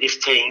try and get this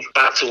team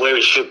back to where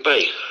it should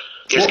be.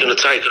 It's going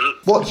to take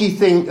What do you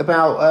think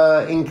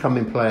about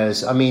incoming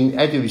players? I mean,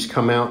 Edu's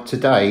come out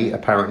today,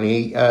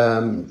 apparently,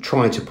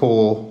 trying to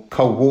pour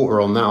cold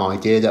water on that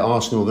idea that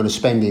Arsenal are going to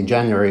spend in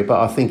January, but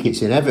I think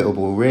it's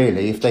inevitable,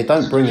 really. If they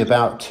don't bring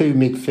about two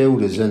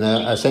midfielders and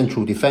a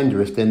central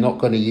defender, if they're not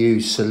going to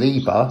use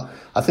Saliba,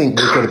 I think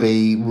we're going to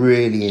be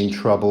really in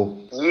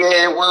trouble.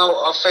 Yeah,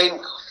 well, I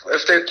think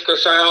if they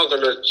are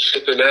going to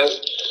ship him out,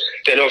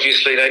 then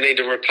obviously they need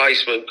a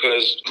replacement,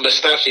 because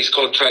Mustafi's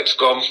contract's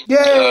gone.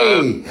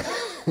 Yay!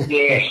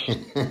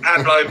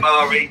 Pablo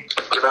Mari,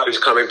 I know he's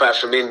coming back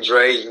from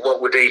injury.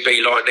 What would he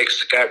be like next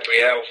to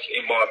Gabriel?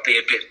 He might be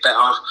a bit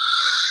better.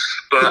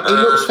 But he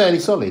looks fairly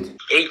solid.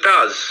 He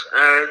does,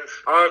 and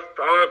I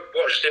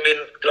watched him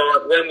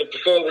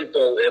before we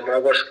bought him. I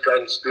watched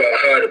I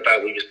heard about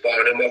when he was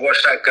buying him. I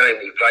watched that game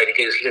that he played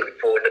against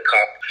Liverpool in the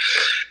cup,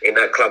 in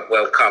that Club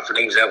World Cup, and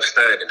he was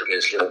outstanding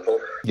against Liverpool.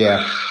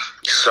 Yeah.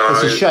 So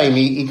it's a shame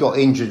he got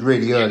injured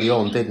really early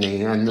on, didn't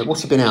he? And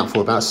what's he been out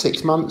for? About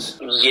 6 months?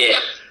 Yeah.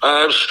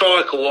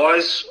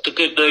 Striker-wise, the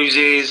good news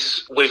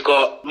is we've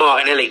got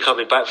Martinelli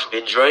coming back from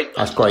injury.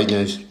 That's great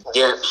news.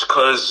 Yeah,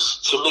 because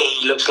to me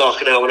he looks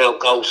like an out-and-out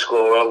goal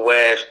scorer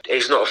where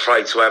he's not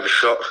afraid to have a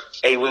shot.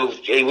 He will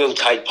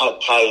take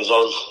players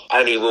on,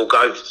 and he will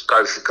go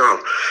for goal.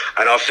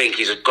 And I think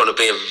he's going to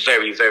be a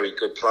very, very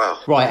good player.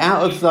 Right,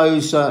 out of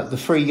those, the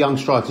three young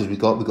strikers we've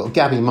got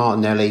Gabby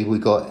Martinelli,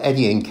 we've got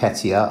Eddie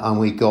Nketiah, and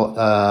we've got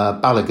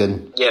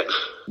Balogun. Yep.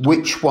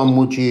 Which one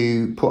would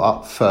you put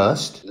up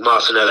first?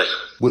 Martinelli.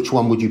 Which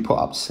one would you put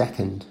up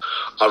second?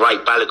 I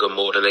rate Balogun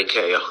more than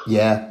Nketiah.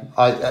 Yeah,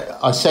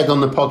 I said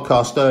on the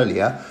podcast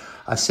earlier,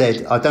 I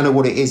said, I don't know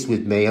what it is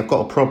with me. I've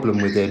got a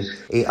problem with him.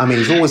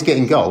 He's always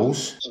getting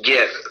goals.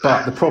 Yeah.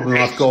 But the problem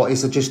I've got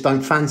is I just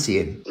don't fancy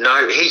him.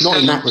 No, not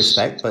in that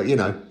respect, but you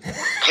know.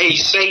 He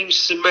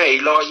seems to me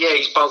like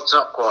he's bulked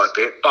up quite a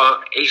bit,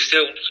 but he's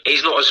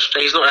not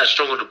that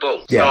strong on the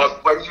ball. Yeah.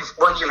 Like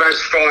when you've had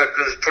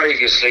strikers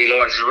previously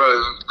like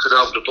Giroud could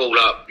hold the ball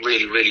up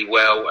really, really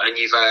well, and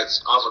you've had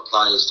other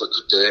players that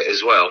could do it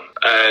as well.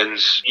 And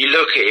you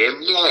look at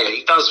him,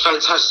 he does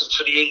fantastic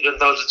for the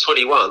England under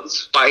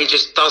 21s, but he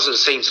just doesn't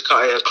seem to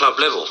cut it at club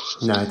level.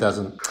 No, it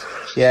doesn't.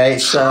 Yeah,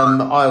 it's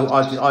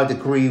I'd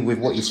agree with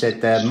what you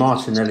said there.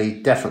 Martinelli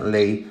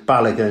definitely,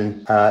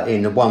 Balogun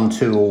in the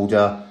 1-2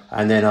 order.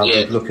 and then I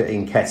would look at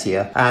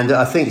Nketiah. And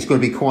I think it's going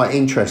to be quite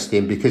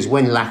interesting because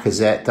when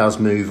Lacazette does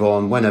move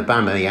on, when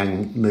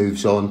Aubameyang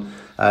moves on,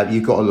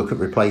 you've got to look at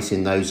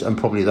replacing those, and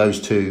probably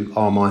those two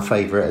are my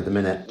favourite at the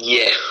minute.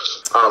 Yeah,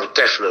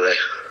 definitely.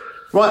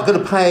 Right, I'm going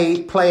to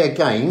play a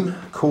game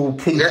called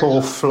Keep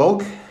or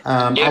Flog.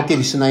 I'll give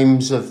you some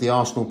names of the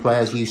Arsenal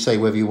players. You say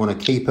whether you want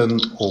to keep them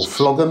or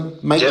flog them.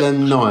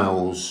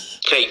 Maitland-Niles.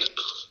 Keep.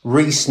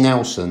 Reece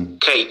Nelson.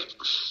 Keep.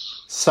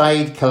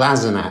 Said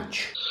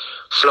Kolasinac.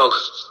 Flog.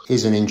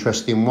 Is an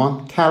interesting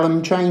one.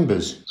 Callum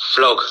Chambers.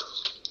 Flog.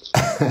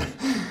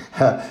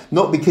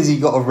 Not because he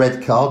got a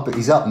red card, but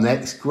he's up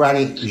next.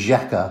 Granit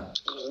Xhaka.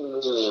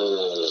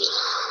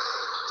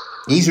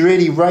 He's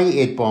really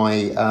rated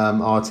by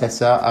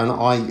Arteta, and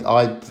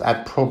I've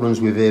had problems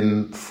with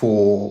him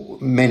for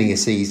many a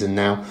season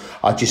now.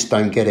 I just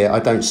don't get it. I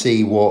don't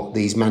see what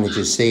these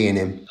managers see in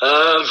him.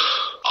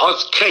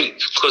 I'd keep,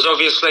 because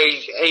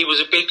obviously he was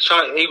a big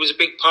part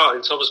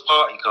in Thomas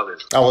Partey coming.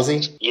 Oh, was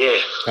he? Yeah.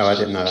 Oh, I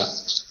didn't know that.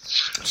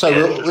 So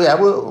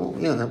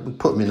we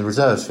put him in the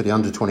reserves for the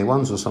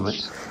under-21s or something.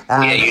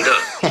 You know.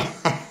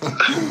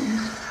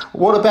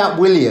 What about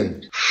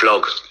Willian?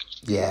 Flog.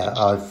 Yeah,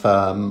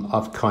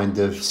 I've kind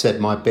of said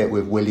my bit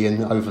with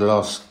Willian over the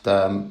last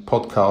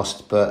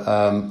podcast, but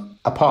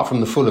apart from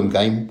the Fulham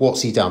game,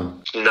 what's he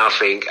done?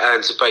 Nothing.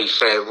 And to be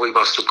fair, we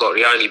must have got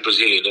the only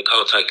Brazilian that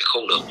can't take a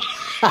corner.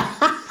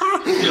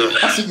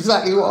 That's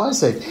exactly what I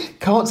said.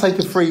 Can't take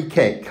a free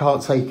kick,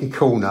 can't take a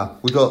corner.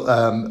 We got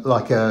a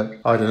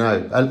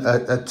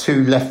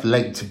two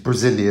left-legged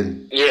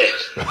Brazilian. Yeah.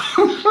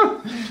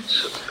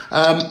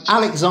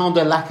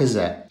 Alexander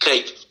Lacazette.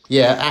 Keep.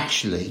 Yeah,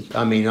 actually,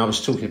 I mean, I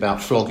was talking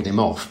about flogging him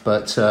off,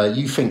 but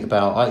you think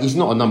about, he's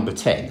not a number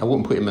 10. I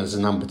wouldn't put him as a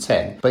number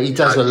 10, but he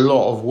does a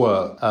lot of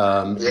work.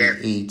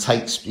 He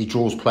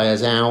draws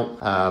players out.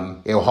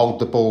 He'll hold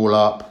the ball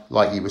up,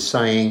 like you were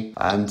saying.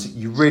 And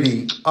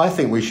I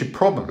think we should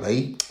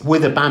probably,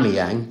 with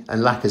Aubameyang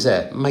and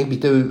Lacazette, maybe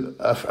do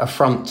a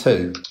front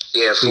two.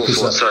 Yeah,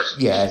 4-4-2.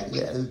 Yeah,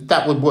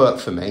 that would work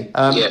for me.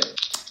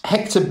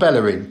 Hector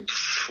Bellerin.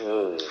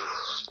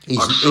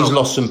 He's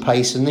lost some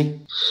pace, hasn't he?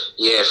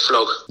 Yeah,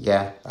 flog.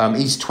 Yeah,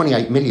 he's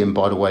 28 million,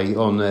 by the way,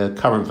 on the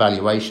current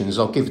valuations.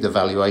 I'll give the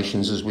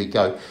valuations as we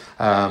go.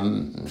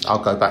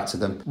 I'll go back to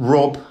them.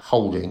 Rob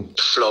Holding.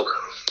 Flog.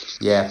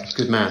 Yeah,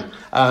 good man.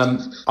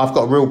 I've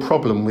got a real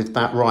problem with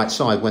that right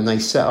side when they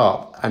set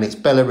up and it's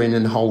Bellerin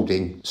and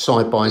Holding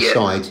side by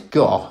side.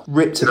 God,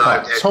 ripped to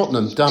cut.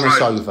 Tottenham done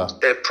us over.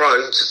 They're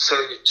prone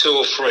to two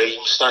or three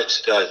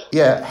mistakes a game.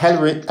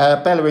 Yeah,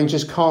 Bellerin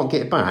just can't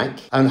get back,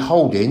 and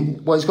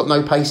Holding, well, he's got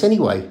no pace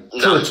anyway.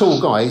 To a tall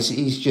guy,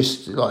 he's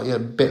just like a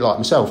bit like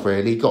himself,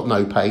 really. Got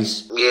no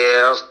pace.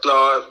 Yeah,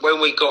 like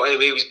when we got him,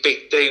 he was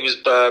big. He was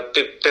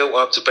built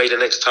up to be the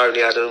next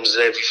Tony Adams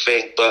and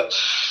everything, but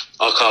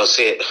I can't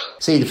see it.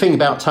 See, the thing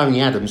about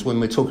Tony Adams, when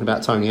we're talking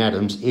about Tony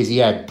Adams, is he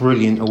had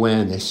brilliant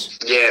awareness.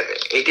 Yeah,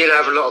 he did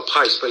have a lot of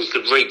pace, but he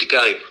could read the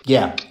game.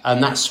 Yeah,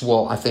 and that's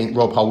what I think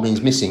Rob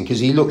Holding's missing, because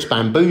he looks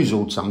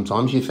bamboozled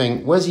sometimes. You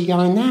think, where's he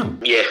going now?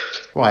 Yeah.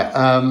 Right,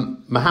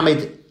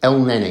 Mohamed El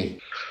Neni.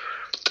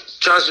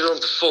 Judging on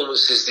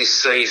performances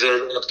this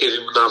season, I'd give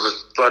him another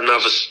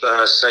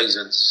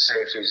season to see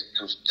if he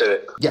can do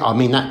it. Yeah, I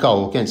mean, that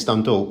goal against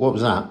Dundalk, what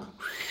was that?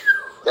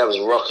 That was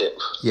a rocket.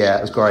 Yeah,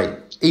 it was great.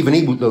 Even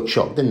he looked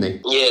shocked, didn't he?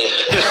 Yeah.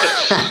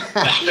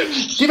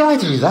 Did I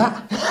do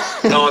that?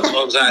 9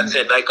 times out of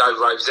 10, they go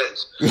Rose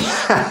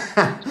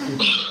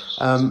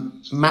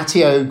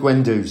Matteo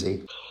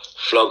Guendouzi.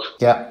 Flog.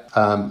 Yeah.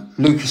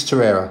 Lucas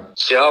Torreira.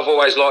 See, I've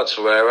always liked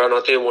Torreira, and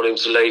I didn't want him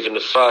to leave in the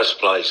first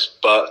place,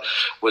 but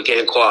we're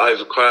getting quite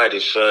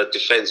overcrowded for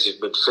defensive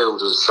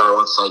midfielders, so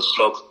I'd say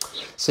flog.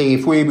 See,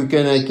 if we were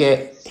going to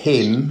get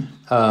him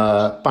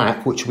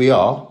back, which we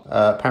are,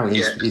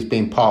 apparently he's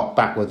been parked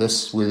back with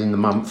us within the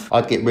month,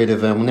 I'd get rid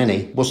of El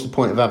Neni. What's the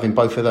point of having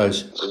both of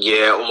those?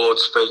 Yeah, or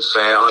to be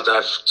fair, I'd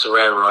have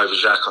Torreira over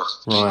Xhaka.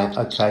 Right,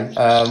 okay.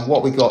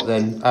 What we got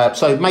then?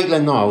 So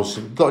Maitland-Niles,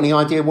 got any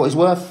idea what he's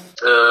worth?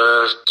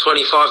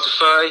 25 to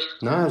 30.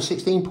 No,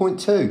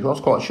 16.2. I was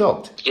quite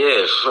shocked.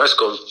 Yeah, that's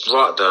gone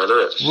right down,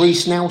 hasn't it?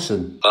 Reece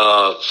Nelson.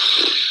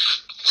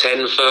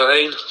 10,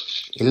 13.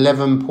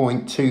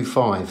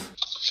 11.25.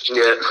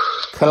 Yeah.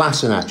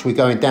 Kolasinac, we're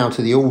going down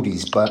to the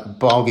Aldi's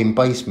bargain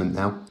basement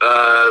now.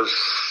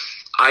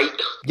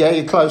 8. Yeah,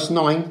 you're close.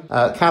 9.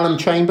 Callum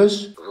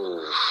Chambers.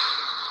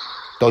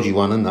 Dodgy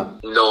one, isn't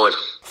that? 9.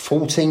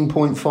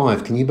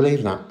 14.5. Can you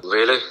believe that?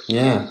 Really?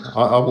 Yeah,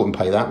 I wouldn't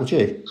pay that, would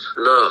you?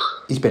 No.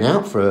 He's been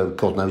out for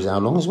God knows how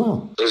long as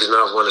well. He's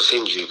another one that's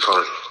injury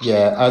prone.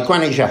 Yeah,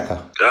 Granit Xhaka.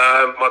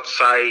 I'd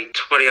say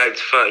 28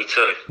 to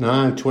 32.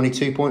 No,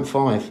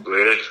 22.5.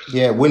 Really?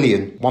 Yeah,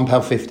 Willian,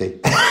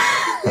 £1.50.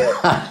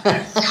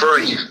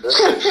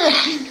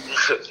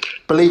 3.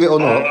 Believe it or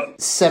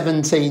not,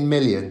 17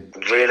 million.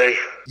 Really?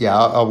 Yeah,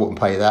 I wouldn't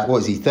pay that. What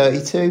is he,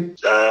 32?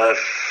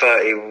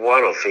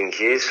 31, I think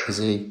he is. Is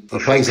he? He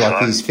plays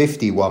like he's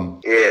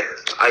 51. Yeah,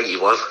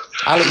 81.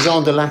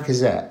 Alexander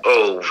Lacazette.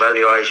 Oh,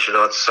 valuation,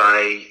 I'd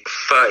say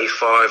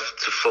 35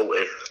 to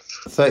 40.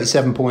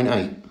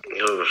 37.8.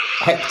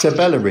 Hector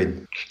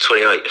Bellerin.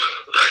 28.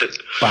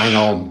 Bang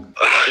on.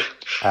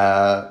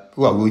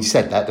 Well, we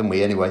said that, didn't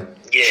we, anyway?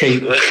 Yeah.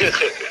 Cheap.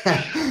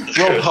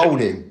 Rob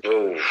Holding.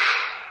 Oh,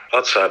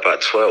 I'd say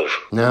about 12.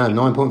 No,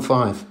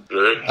 9.5.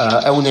 Really?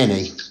 El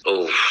Neni.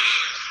 Oh,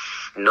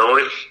 9.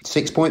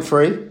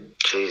 6.3.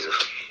 Jesus.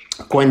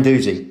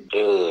 Guendouzi.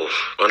 Oh,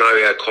 I know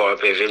he had quite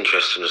a bit of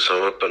interest in the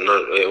summer, but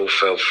no, it all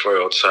fell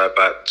through. I'd say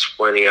about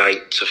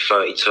 28 to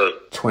 32.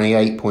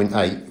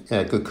 28.8.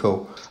 Yeah, good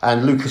call.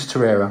 And Lucas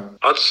Torreira.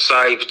 I'd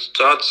say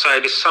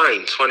the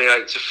same,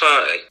 28 to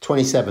 30.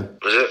 27.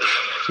 Was it?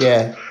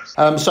 Yeah.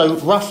 So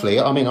roughly,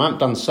 I mean, I haven't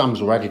done sums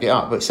or added it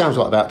up, but it sounds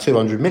like about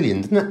 200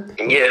 million, doesn't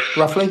it? Yeah.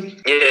 Roughly?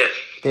 Yeah.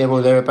 There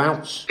or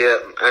thereabouts. Yeah,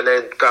 and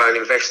then go and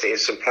invest it in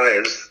some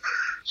players,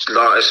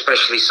 like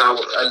especially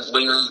someone, and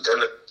we need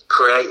a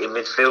creative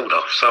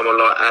midfielder, someone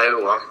like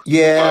Aowa.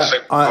 Yeah,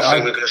 I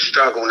think we're going to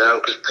struggle now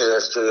because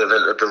PSG have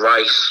entered the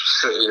race.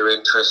 City are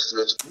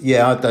interested.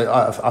 Yeah,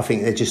 I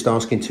think they're just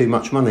asking too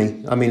much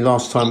money. I mean,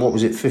 last time, what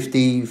was it,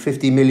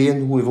 50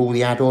 million with all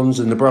the add-ons,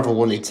 and the brother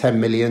wanted 10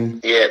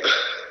 million. Yeah.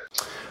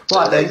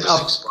 Right then,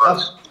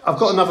 I've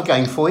got another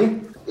game for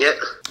you. Yep.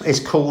 It's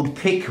called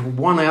Pick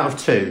 1 out of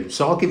 2.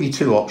 So I'll give you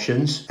 2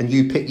 options and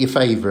you pick your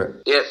favourite.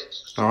 Yep.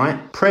 All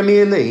right.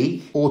 Premier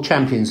League or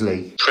Champions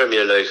League?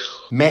 Premier League.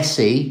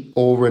 Messi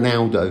or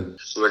Ronaldo?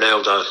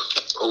 Ronaldo.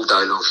 All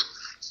day long.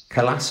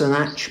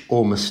 Kolasinac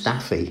or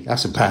Mustafi?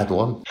 That's a bad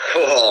one.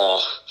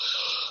 Oh,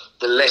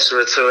 the lesser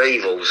of two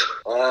evils.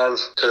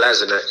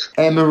 Kolasinac.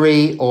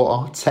 Emery or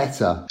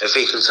Arteta? If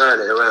he can turn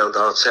it around,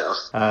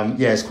 Arteta.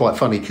 Yeah, it's quite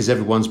funny because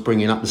everyone's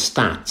bringing up the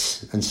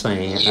stats and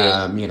saying,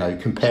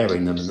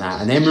 comparing them and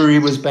that. And Emery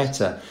was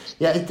better.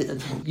 Yeah,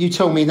 you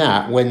told me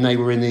that when they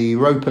were in the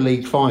Europa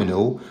League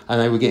final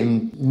and they were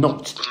getting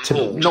knocked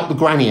the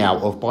granny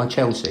out of by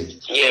Chelsea.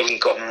 Yeah, we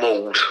got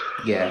mauled.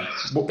 Yeah,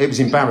 it was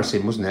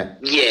embarrassing, wasn't it?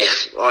 Yeah,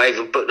 I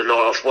even booked the night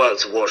off work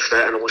to watch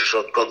that, and I wish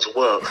I'd gone to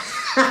work.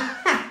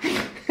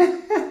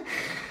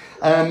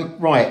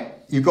 Right,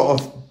 you've got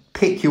to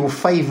pick your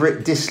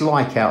favourite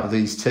dislike out of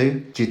these two.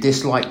 Do you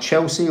dislike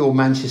Chelsea or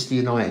Manchester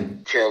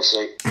United?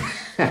 Chelsea.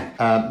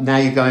 Now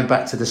you're going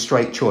back to the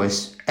straight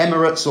choice.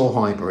 Emirates or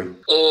Highbury?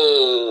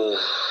 Oh,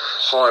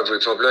 Highbury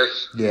probably.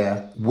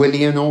 Yeah.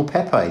 Willian or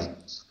Pepe?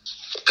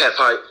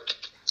 Pepe.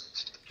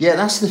 Yeah,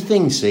 that's the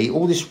thing, see,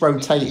 all this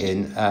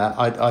rotating,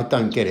 I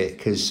don't get it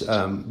because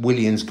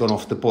Willian's gone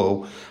off the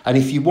boil. And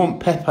if you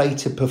want Pepe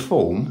to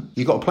perform,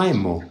 you've got to play him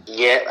more.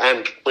 Yeah,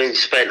 and we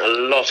spent a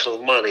lot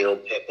of money on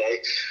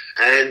Pepe.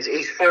 And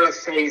his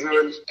first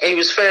season, he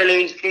was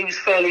fairly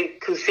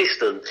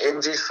consistent. In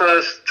his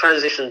first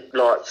transition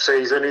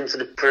season into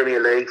the Premier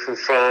League from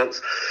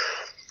France.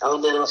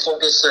 And then I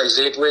thought this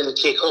season he'd really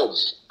kick on.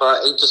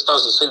 But he just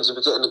doesn't seem to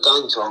be getting the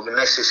game time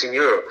unless it's in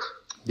Europe.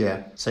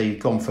 Yeah, so you've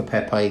gone for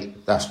Pepe.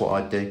 That's what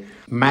I'd do.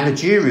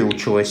 Managerial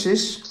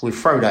choices. We'll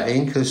throw that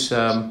in because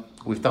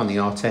we've done the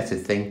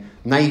Arteta thing.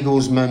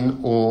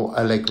 Nagelsmann or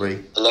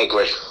Allegri?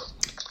 Allegri.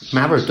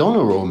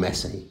 Maradona or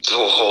Messi?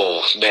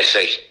 Oh,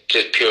 Messi.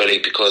 Just purely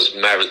because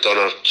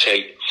Maradona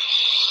cheap.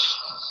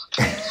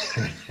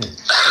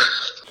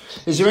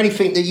 Is there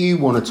anything that you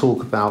want to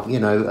talk about,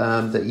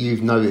 that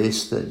you've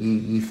noticed that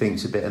you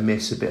think's a bit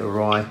amiss, a bit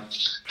awry?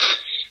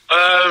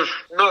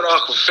 Not that I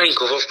can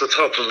think of off the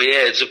top of my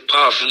head,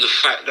 apart from the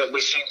fact that we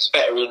seem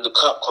better in the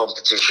cup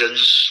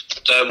competitions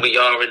than we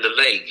are in the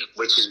league,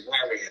 which is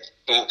worrying.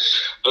 But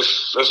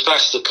if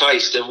that's the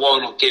case, then why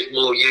not give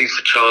more youth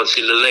a chance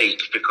in the league?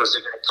 Because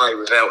they're going to play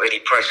without any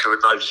pressure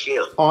and no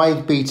fear.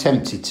 I'd be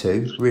tempted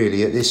to,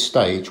 really, at this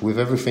stage, with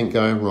everything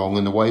going wrong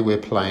and the way we're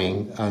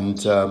playing, and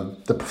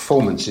the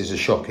performances are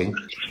shocking.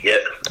 Yeah.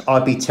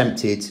 I'd be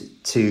tempted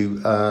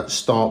to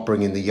start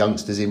bringing the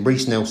youngsters in.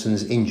 Reece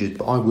Nelson's injured,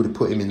 but I would have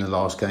put him in the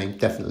last game,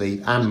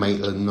 definitely, and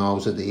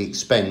Maitland-Niles at the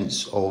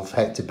expense of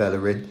Hector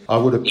Bellerin. I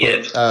would have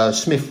put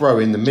Smith Rowe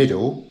in the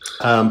middle,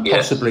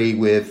 possibly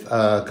with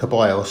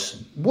Ceballos.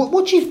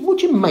 What do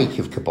you make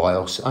of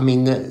Ceballos? I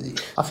mean,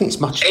 I think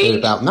it's much ado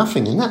about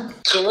nothing, isn't it?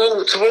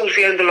 Towards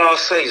the end of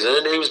last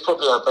season, he was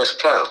probably our best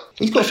player.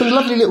 He's got some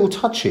lovely little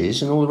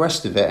touches and all the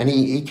rest of it, and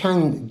he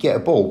can get a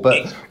ball.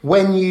 But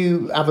when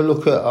you have a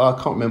look at, I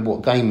can't remember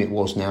what game it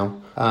was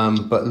now,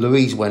 but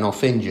Luiz went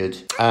off injured,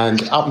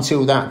 and up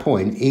until that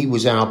point, he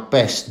was our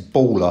best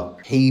baller.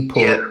 He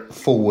put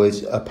forward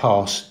a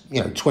pass,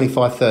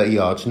 25, 30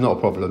 yards, not a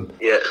problem.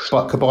 Yeah.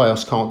 But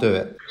Ceballos can't do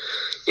it.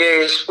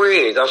 Yeah, it's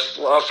weird. I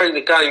think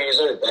the game was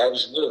in there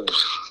was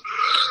Wolves.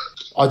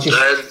 And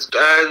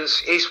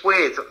it's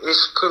weird. I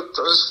don't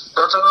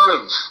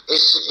know.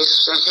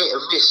 It's a hit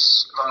and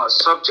miss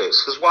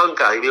subjects. Because one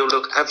game he'll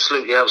look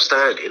absolutely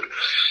outstanding,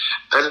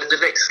 and in the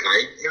next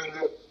game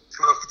he'll look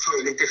like a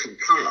totally different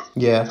player.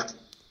 Yeah,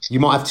 you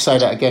might have to say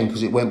that again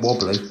because it went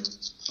wobbly.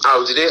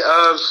 Oh, did it?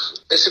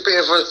 It's a bit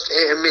of a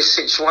hit and miss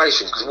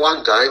situation because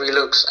one game he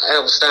looks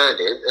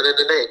outstanding and then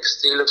the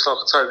next he looks like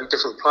a totally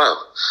different player.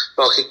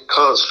 Like he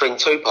can't string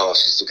two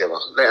passes together,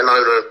 let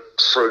alone a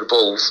through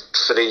ball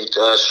for the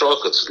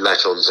striker to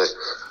latch onto.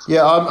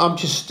 Yeah, I'm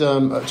just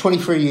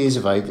 23 years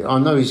of age. I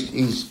know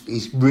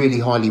he's really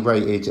highly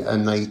rated,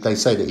 and they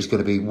say that he's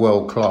going to be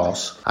world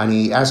class, and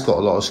he has got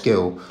a lot of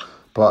skill,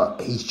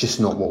 but he's just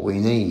not what we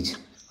need.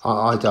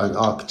 I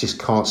just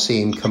can't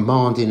see him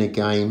commanding a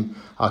game.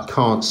 I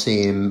can't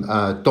see him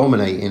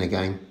dominating a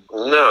game.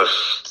 No,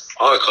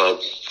 I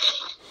can't.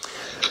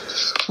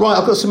 Right,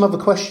 I've got some other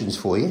questions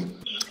for you.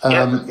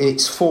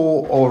 It's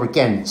for or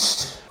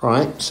against,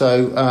 right?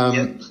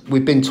 So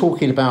we've been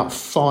talking about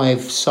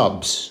 5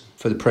 subs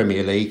for the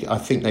Premier League. I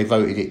think they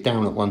voted it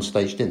down at one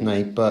stage, didn't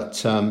they?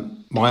 But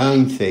my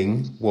own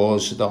thing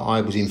was that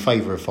I was in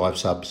favour of 5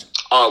 subs.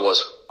 I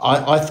was.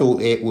 I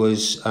thought it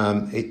was,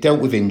 it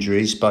dealt with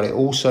injuries, but it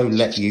also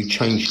let you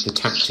change the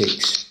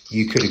tactics.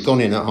 You could have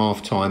gone in at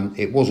half time,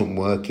 it wasn't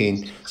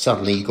working.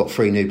 Suddenly you got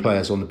 3 new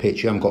players on the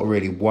pitch. You haven't got to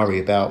really worry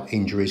about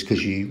injuries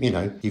because you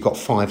got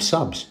 5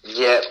 subs.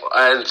 Yeah,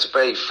 and to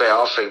be fair,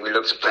 I think we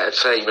looked a better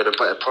team and a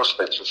better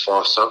prospect with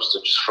 5 subs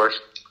than just 3.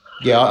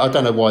 Yeah, I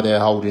don't know why they're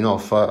holding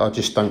off. I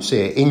just don't see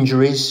it.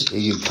 Injuries,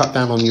 you cut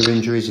down on your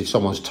injuries. If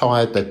someone's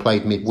tired, they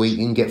played midweek,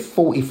 you can get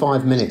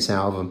 45 minutes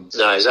out of them.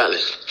 No, exactly.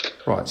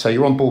 Right, so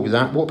you're on board with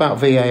that. What about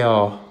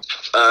VAR?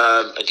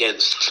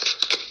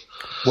 Against.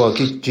 Well,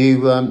 did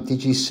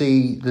you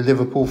see the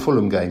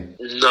Liverpool-Fulham game?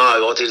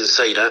 No, I didn't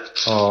see that.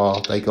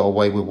 Oh, they got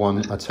away with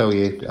one, I tell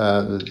you.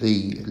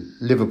 The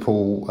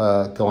Liverpool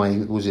guy,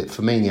 was it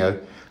Firmino,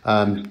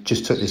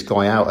 just took this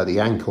guy out at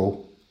the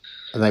ankle.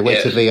 And they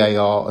went to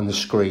VAR on the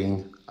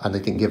screen, and they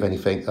didn't give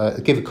anything.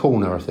 Give a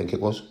corner, I think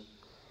it was.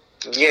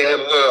 Yeah,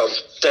 well,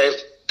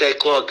 they're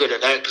quite good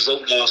at that because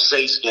all last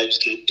season they was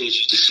getting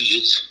dodgy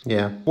decisions.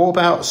 Yeah. What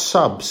about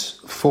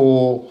subs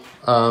for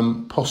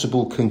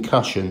possible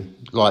concussion,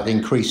 like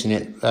increasing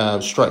it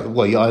straight?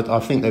 Well, I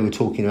think they were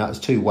talking about there's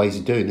 2 ways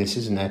of doing this,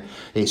 isn't there?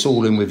 It's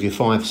all in with your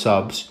 5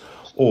 subs,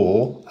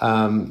 or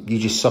you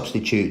just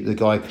substitute the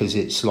guy because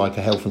it's like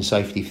a health and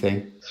safety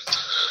thing.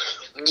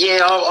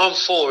 Yeah, I'm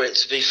for it,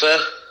 to be fair.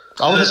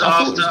 Because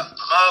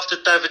after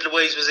David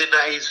Luiz was in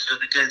that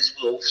incident against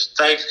Wolves,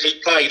 he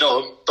played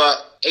on,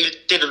 but he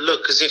didn't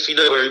look as if he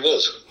knew where he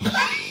was.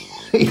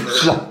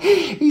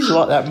 he's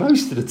like that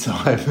most of the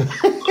time.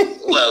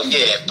 Well,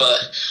 yeah,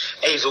 but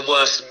even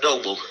worse than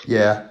normal.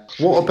 Yeah.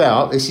 What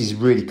about, this is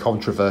really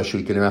controversial,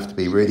 you're going to have to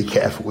be really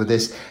careful with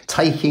this,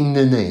 taking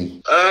the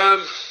knee?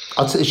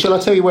 Shall I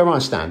tell you where I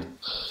stand?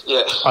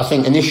 Yeah. I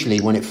think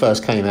initially when it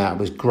first came out, it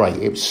was great.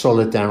 It was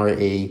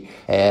solidarity.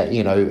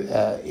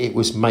 It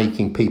was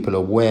making people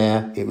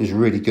aware. It was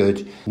really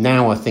good.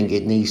 Now I think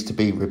it needs to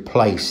be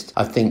replaced.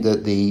 I think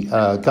that the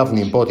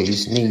governing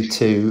bodies need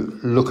to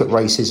look at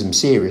racism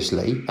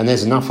seriously, and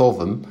there's enough of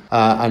them,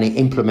 and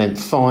implement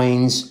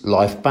fines,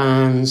 life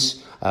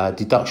bans,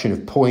 deduction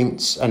of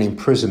points and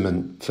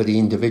imprisonment for the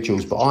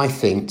individuals. But I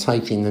think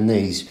taking the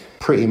knees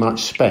pretty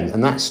much spent,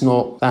 and that's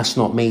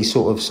not me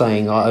sort of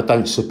saying I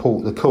don't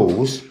support the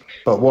cause,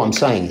 but what I'm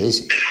saying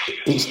is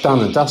it's done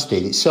and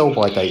dusted. Its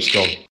sell-by date's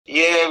gone.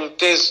 Yeah,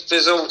 there's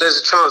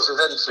a chance of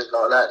anything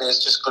like that.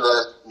 It's just going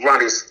to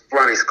run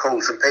its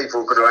course, and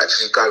people are going to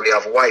actually go the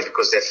other way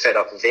because they're fed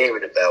up of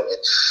hearing about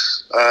it.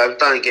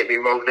 Don't get me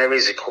wrong, there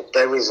is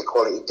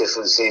equality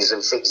differences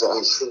and things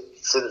that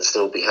shouldn't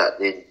still be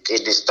happening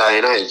in this day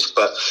and age.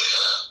 But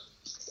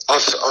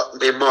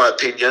in my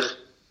opinion,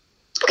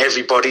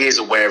 everybody is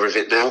aware of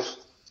it now.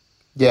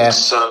 Yeah.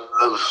 So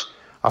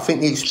I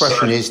think the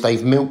expression is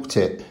they've milked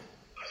it.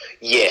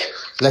 Yeah.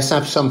 Let's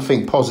have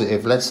something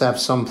positive. Let's have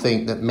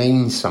something that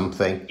means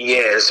something.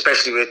 Yeah,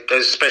 especially with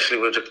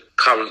the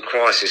current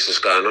crisis that's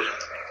going on.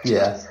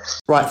 Yeah.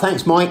 Right,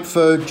 thanks, Mike,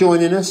 for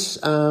joining us.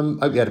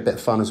 Hope you had a bit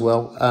of fun as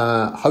well.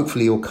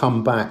 Hopefully you'll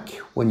come back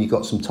when you've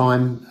got some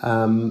time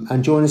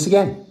and join us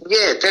again.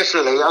 Yeah,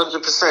 definitely,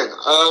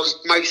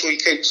 100%. Make sure you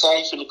keep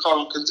safe in the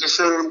current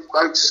condition.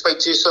 Hope to speak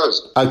to you soon.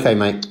 Okay,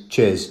 mate.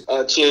 Cheers.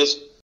 Cheers.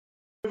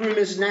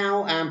 Rumours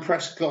now and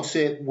press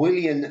gossip.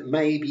 Willian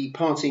may be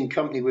parting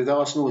company with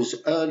Arsenal as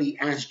early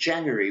as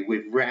January,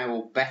 with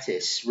Real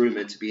Betis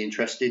rumoured to be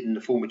interested in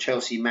the former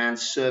Chelsea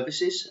man's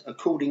services,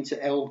 according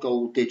to El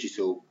Gol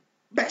Digital.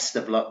 Best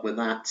of luck with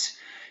that.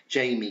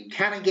 Jamie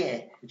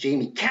Carragher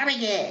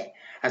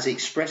has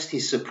expressed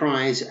his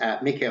surprise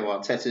at Mikel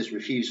Arteta's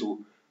refusal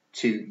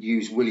to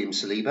use William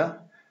Saliba.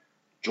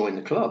 Join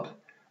the club.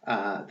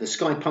 The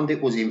Sky pundit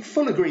was in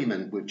full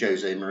agreement with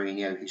Jose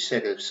Mourinho, who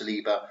said of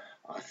Saliba,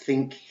 I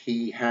think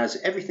he has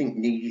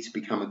everything needed to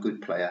become a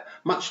good player,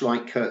 much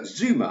like Kurt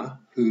Zouma,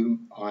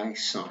 whom I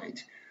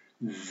signed.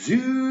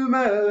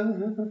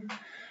 Zouma!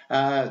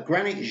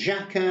 Granit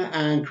Xhaka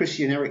and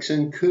Christian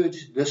Eriksen, could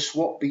the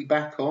swap be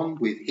back on,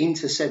 with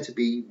Inter said to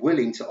be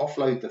willing to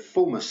offload the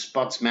former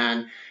Spuds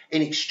man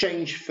in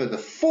exchange for the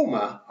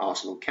former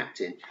Arsenal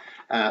captain?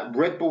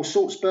 Red Bull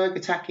Salzburg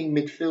attacking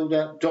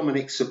midfielder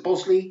Dominic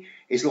Szoboszlai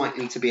is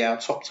likely to be our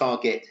top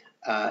target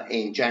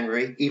in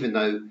January, even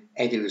though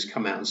Edu has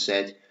come out and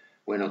said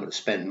we're not going to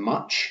spend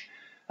much.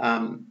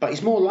 But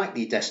his more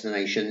likely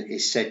destination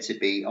is said to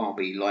be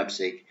RB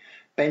Leipzig.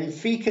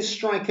 Benfica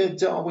striker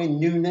Darwin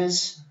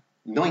Núñez,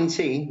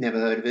 19, never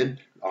heard of him.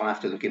 I'll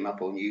have to look him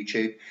up on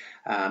YouTube.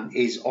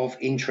 is of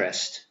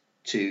interest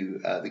to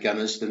the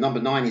Gunners. The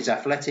number 9 is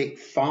athletic,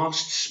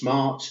 fast,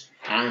 smart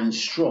and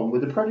strong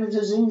with a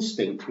predator's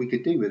instinct. We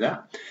could do with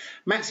that.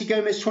 Maxi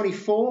Gomez,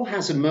 24,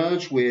 has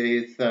emerged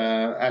with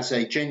as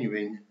a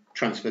genuine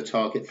transfer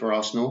target for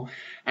Arsenal,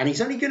 and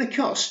he's only going to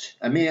cost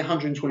a mere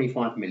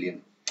 125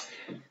 million.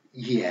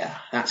 Yeah,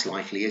 that's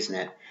likely, isn't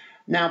it?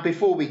 Now,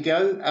 before we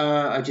go,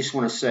 I just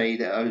want to say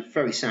that I was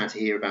very sad to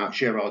hear about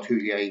Gerard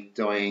Houllier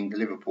dying, the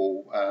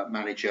Liverpool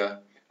manager,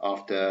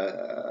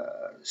 after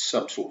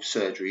some sort of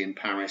surgery in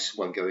Paris.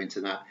 Won't go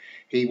into that.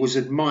 He was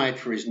admired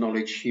for his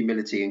knowledge,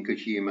 humility and good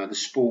humour. The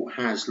sport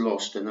has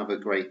lost another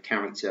great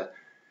character.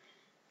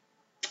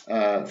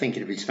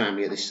 Thinking of his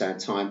family at this sad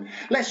time.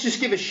 Let's just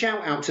give a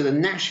shout out to the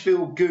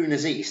Nashville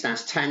Gooners East.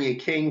 That's Tanya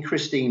King,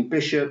 Christine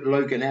Bishop,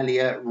 Logan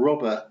Elliott,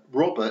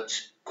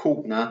 Robert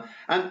Coultner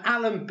and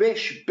Alan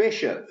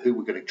Bishop, who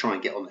we're going to try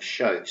and get on the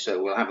show.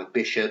 So we'll have a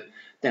Bishop,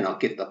 then I'll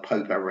give the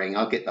Pope a ring.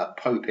 I'll get that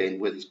Pope in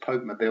with his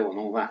Pope Mobile and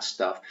all that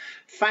stuff.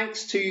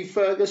 Thanks to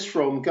Fergus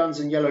from Guns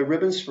and Yellow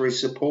Ribbons for his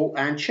support,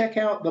 and check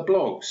out the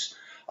blogs,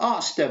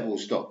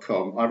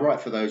 artsdevils.com. I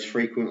write for those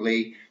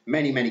frequently.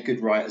 Many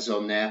good writers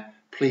on there.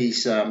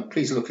 Please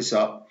look us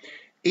up.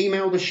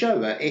 Email the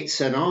show at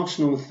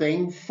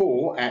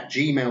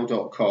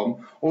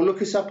itsanarsenalthing4@gmail.com or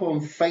look us up on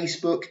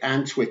Facebook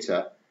and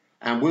Twitter.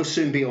 And we'll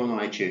soon be on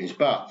iTunes.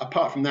 But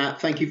apart from that,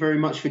 thank you very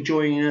much for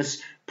joining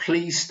us.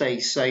 Please stay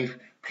safe.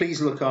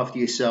 Please look after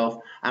yourself.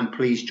 And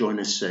please join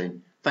us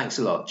soon. Thanks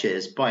a lot.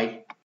 Cheers.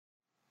 Bye.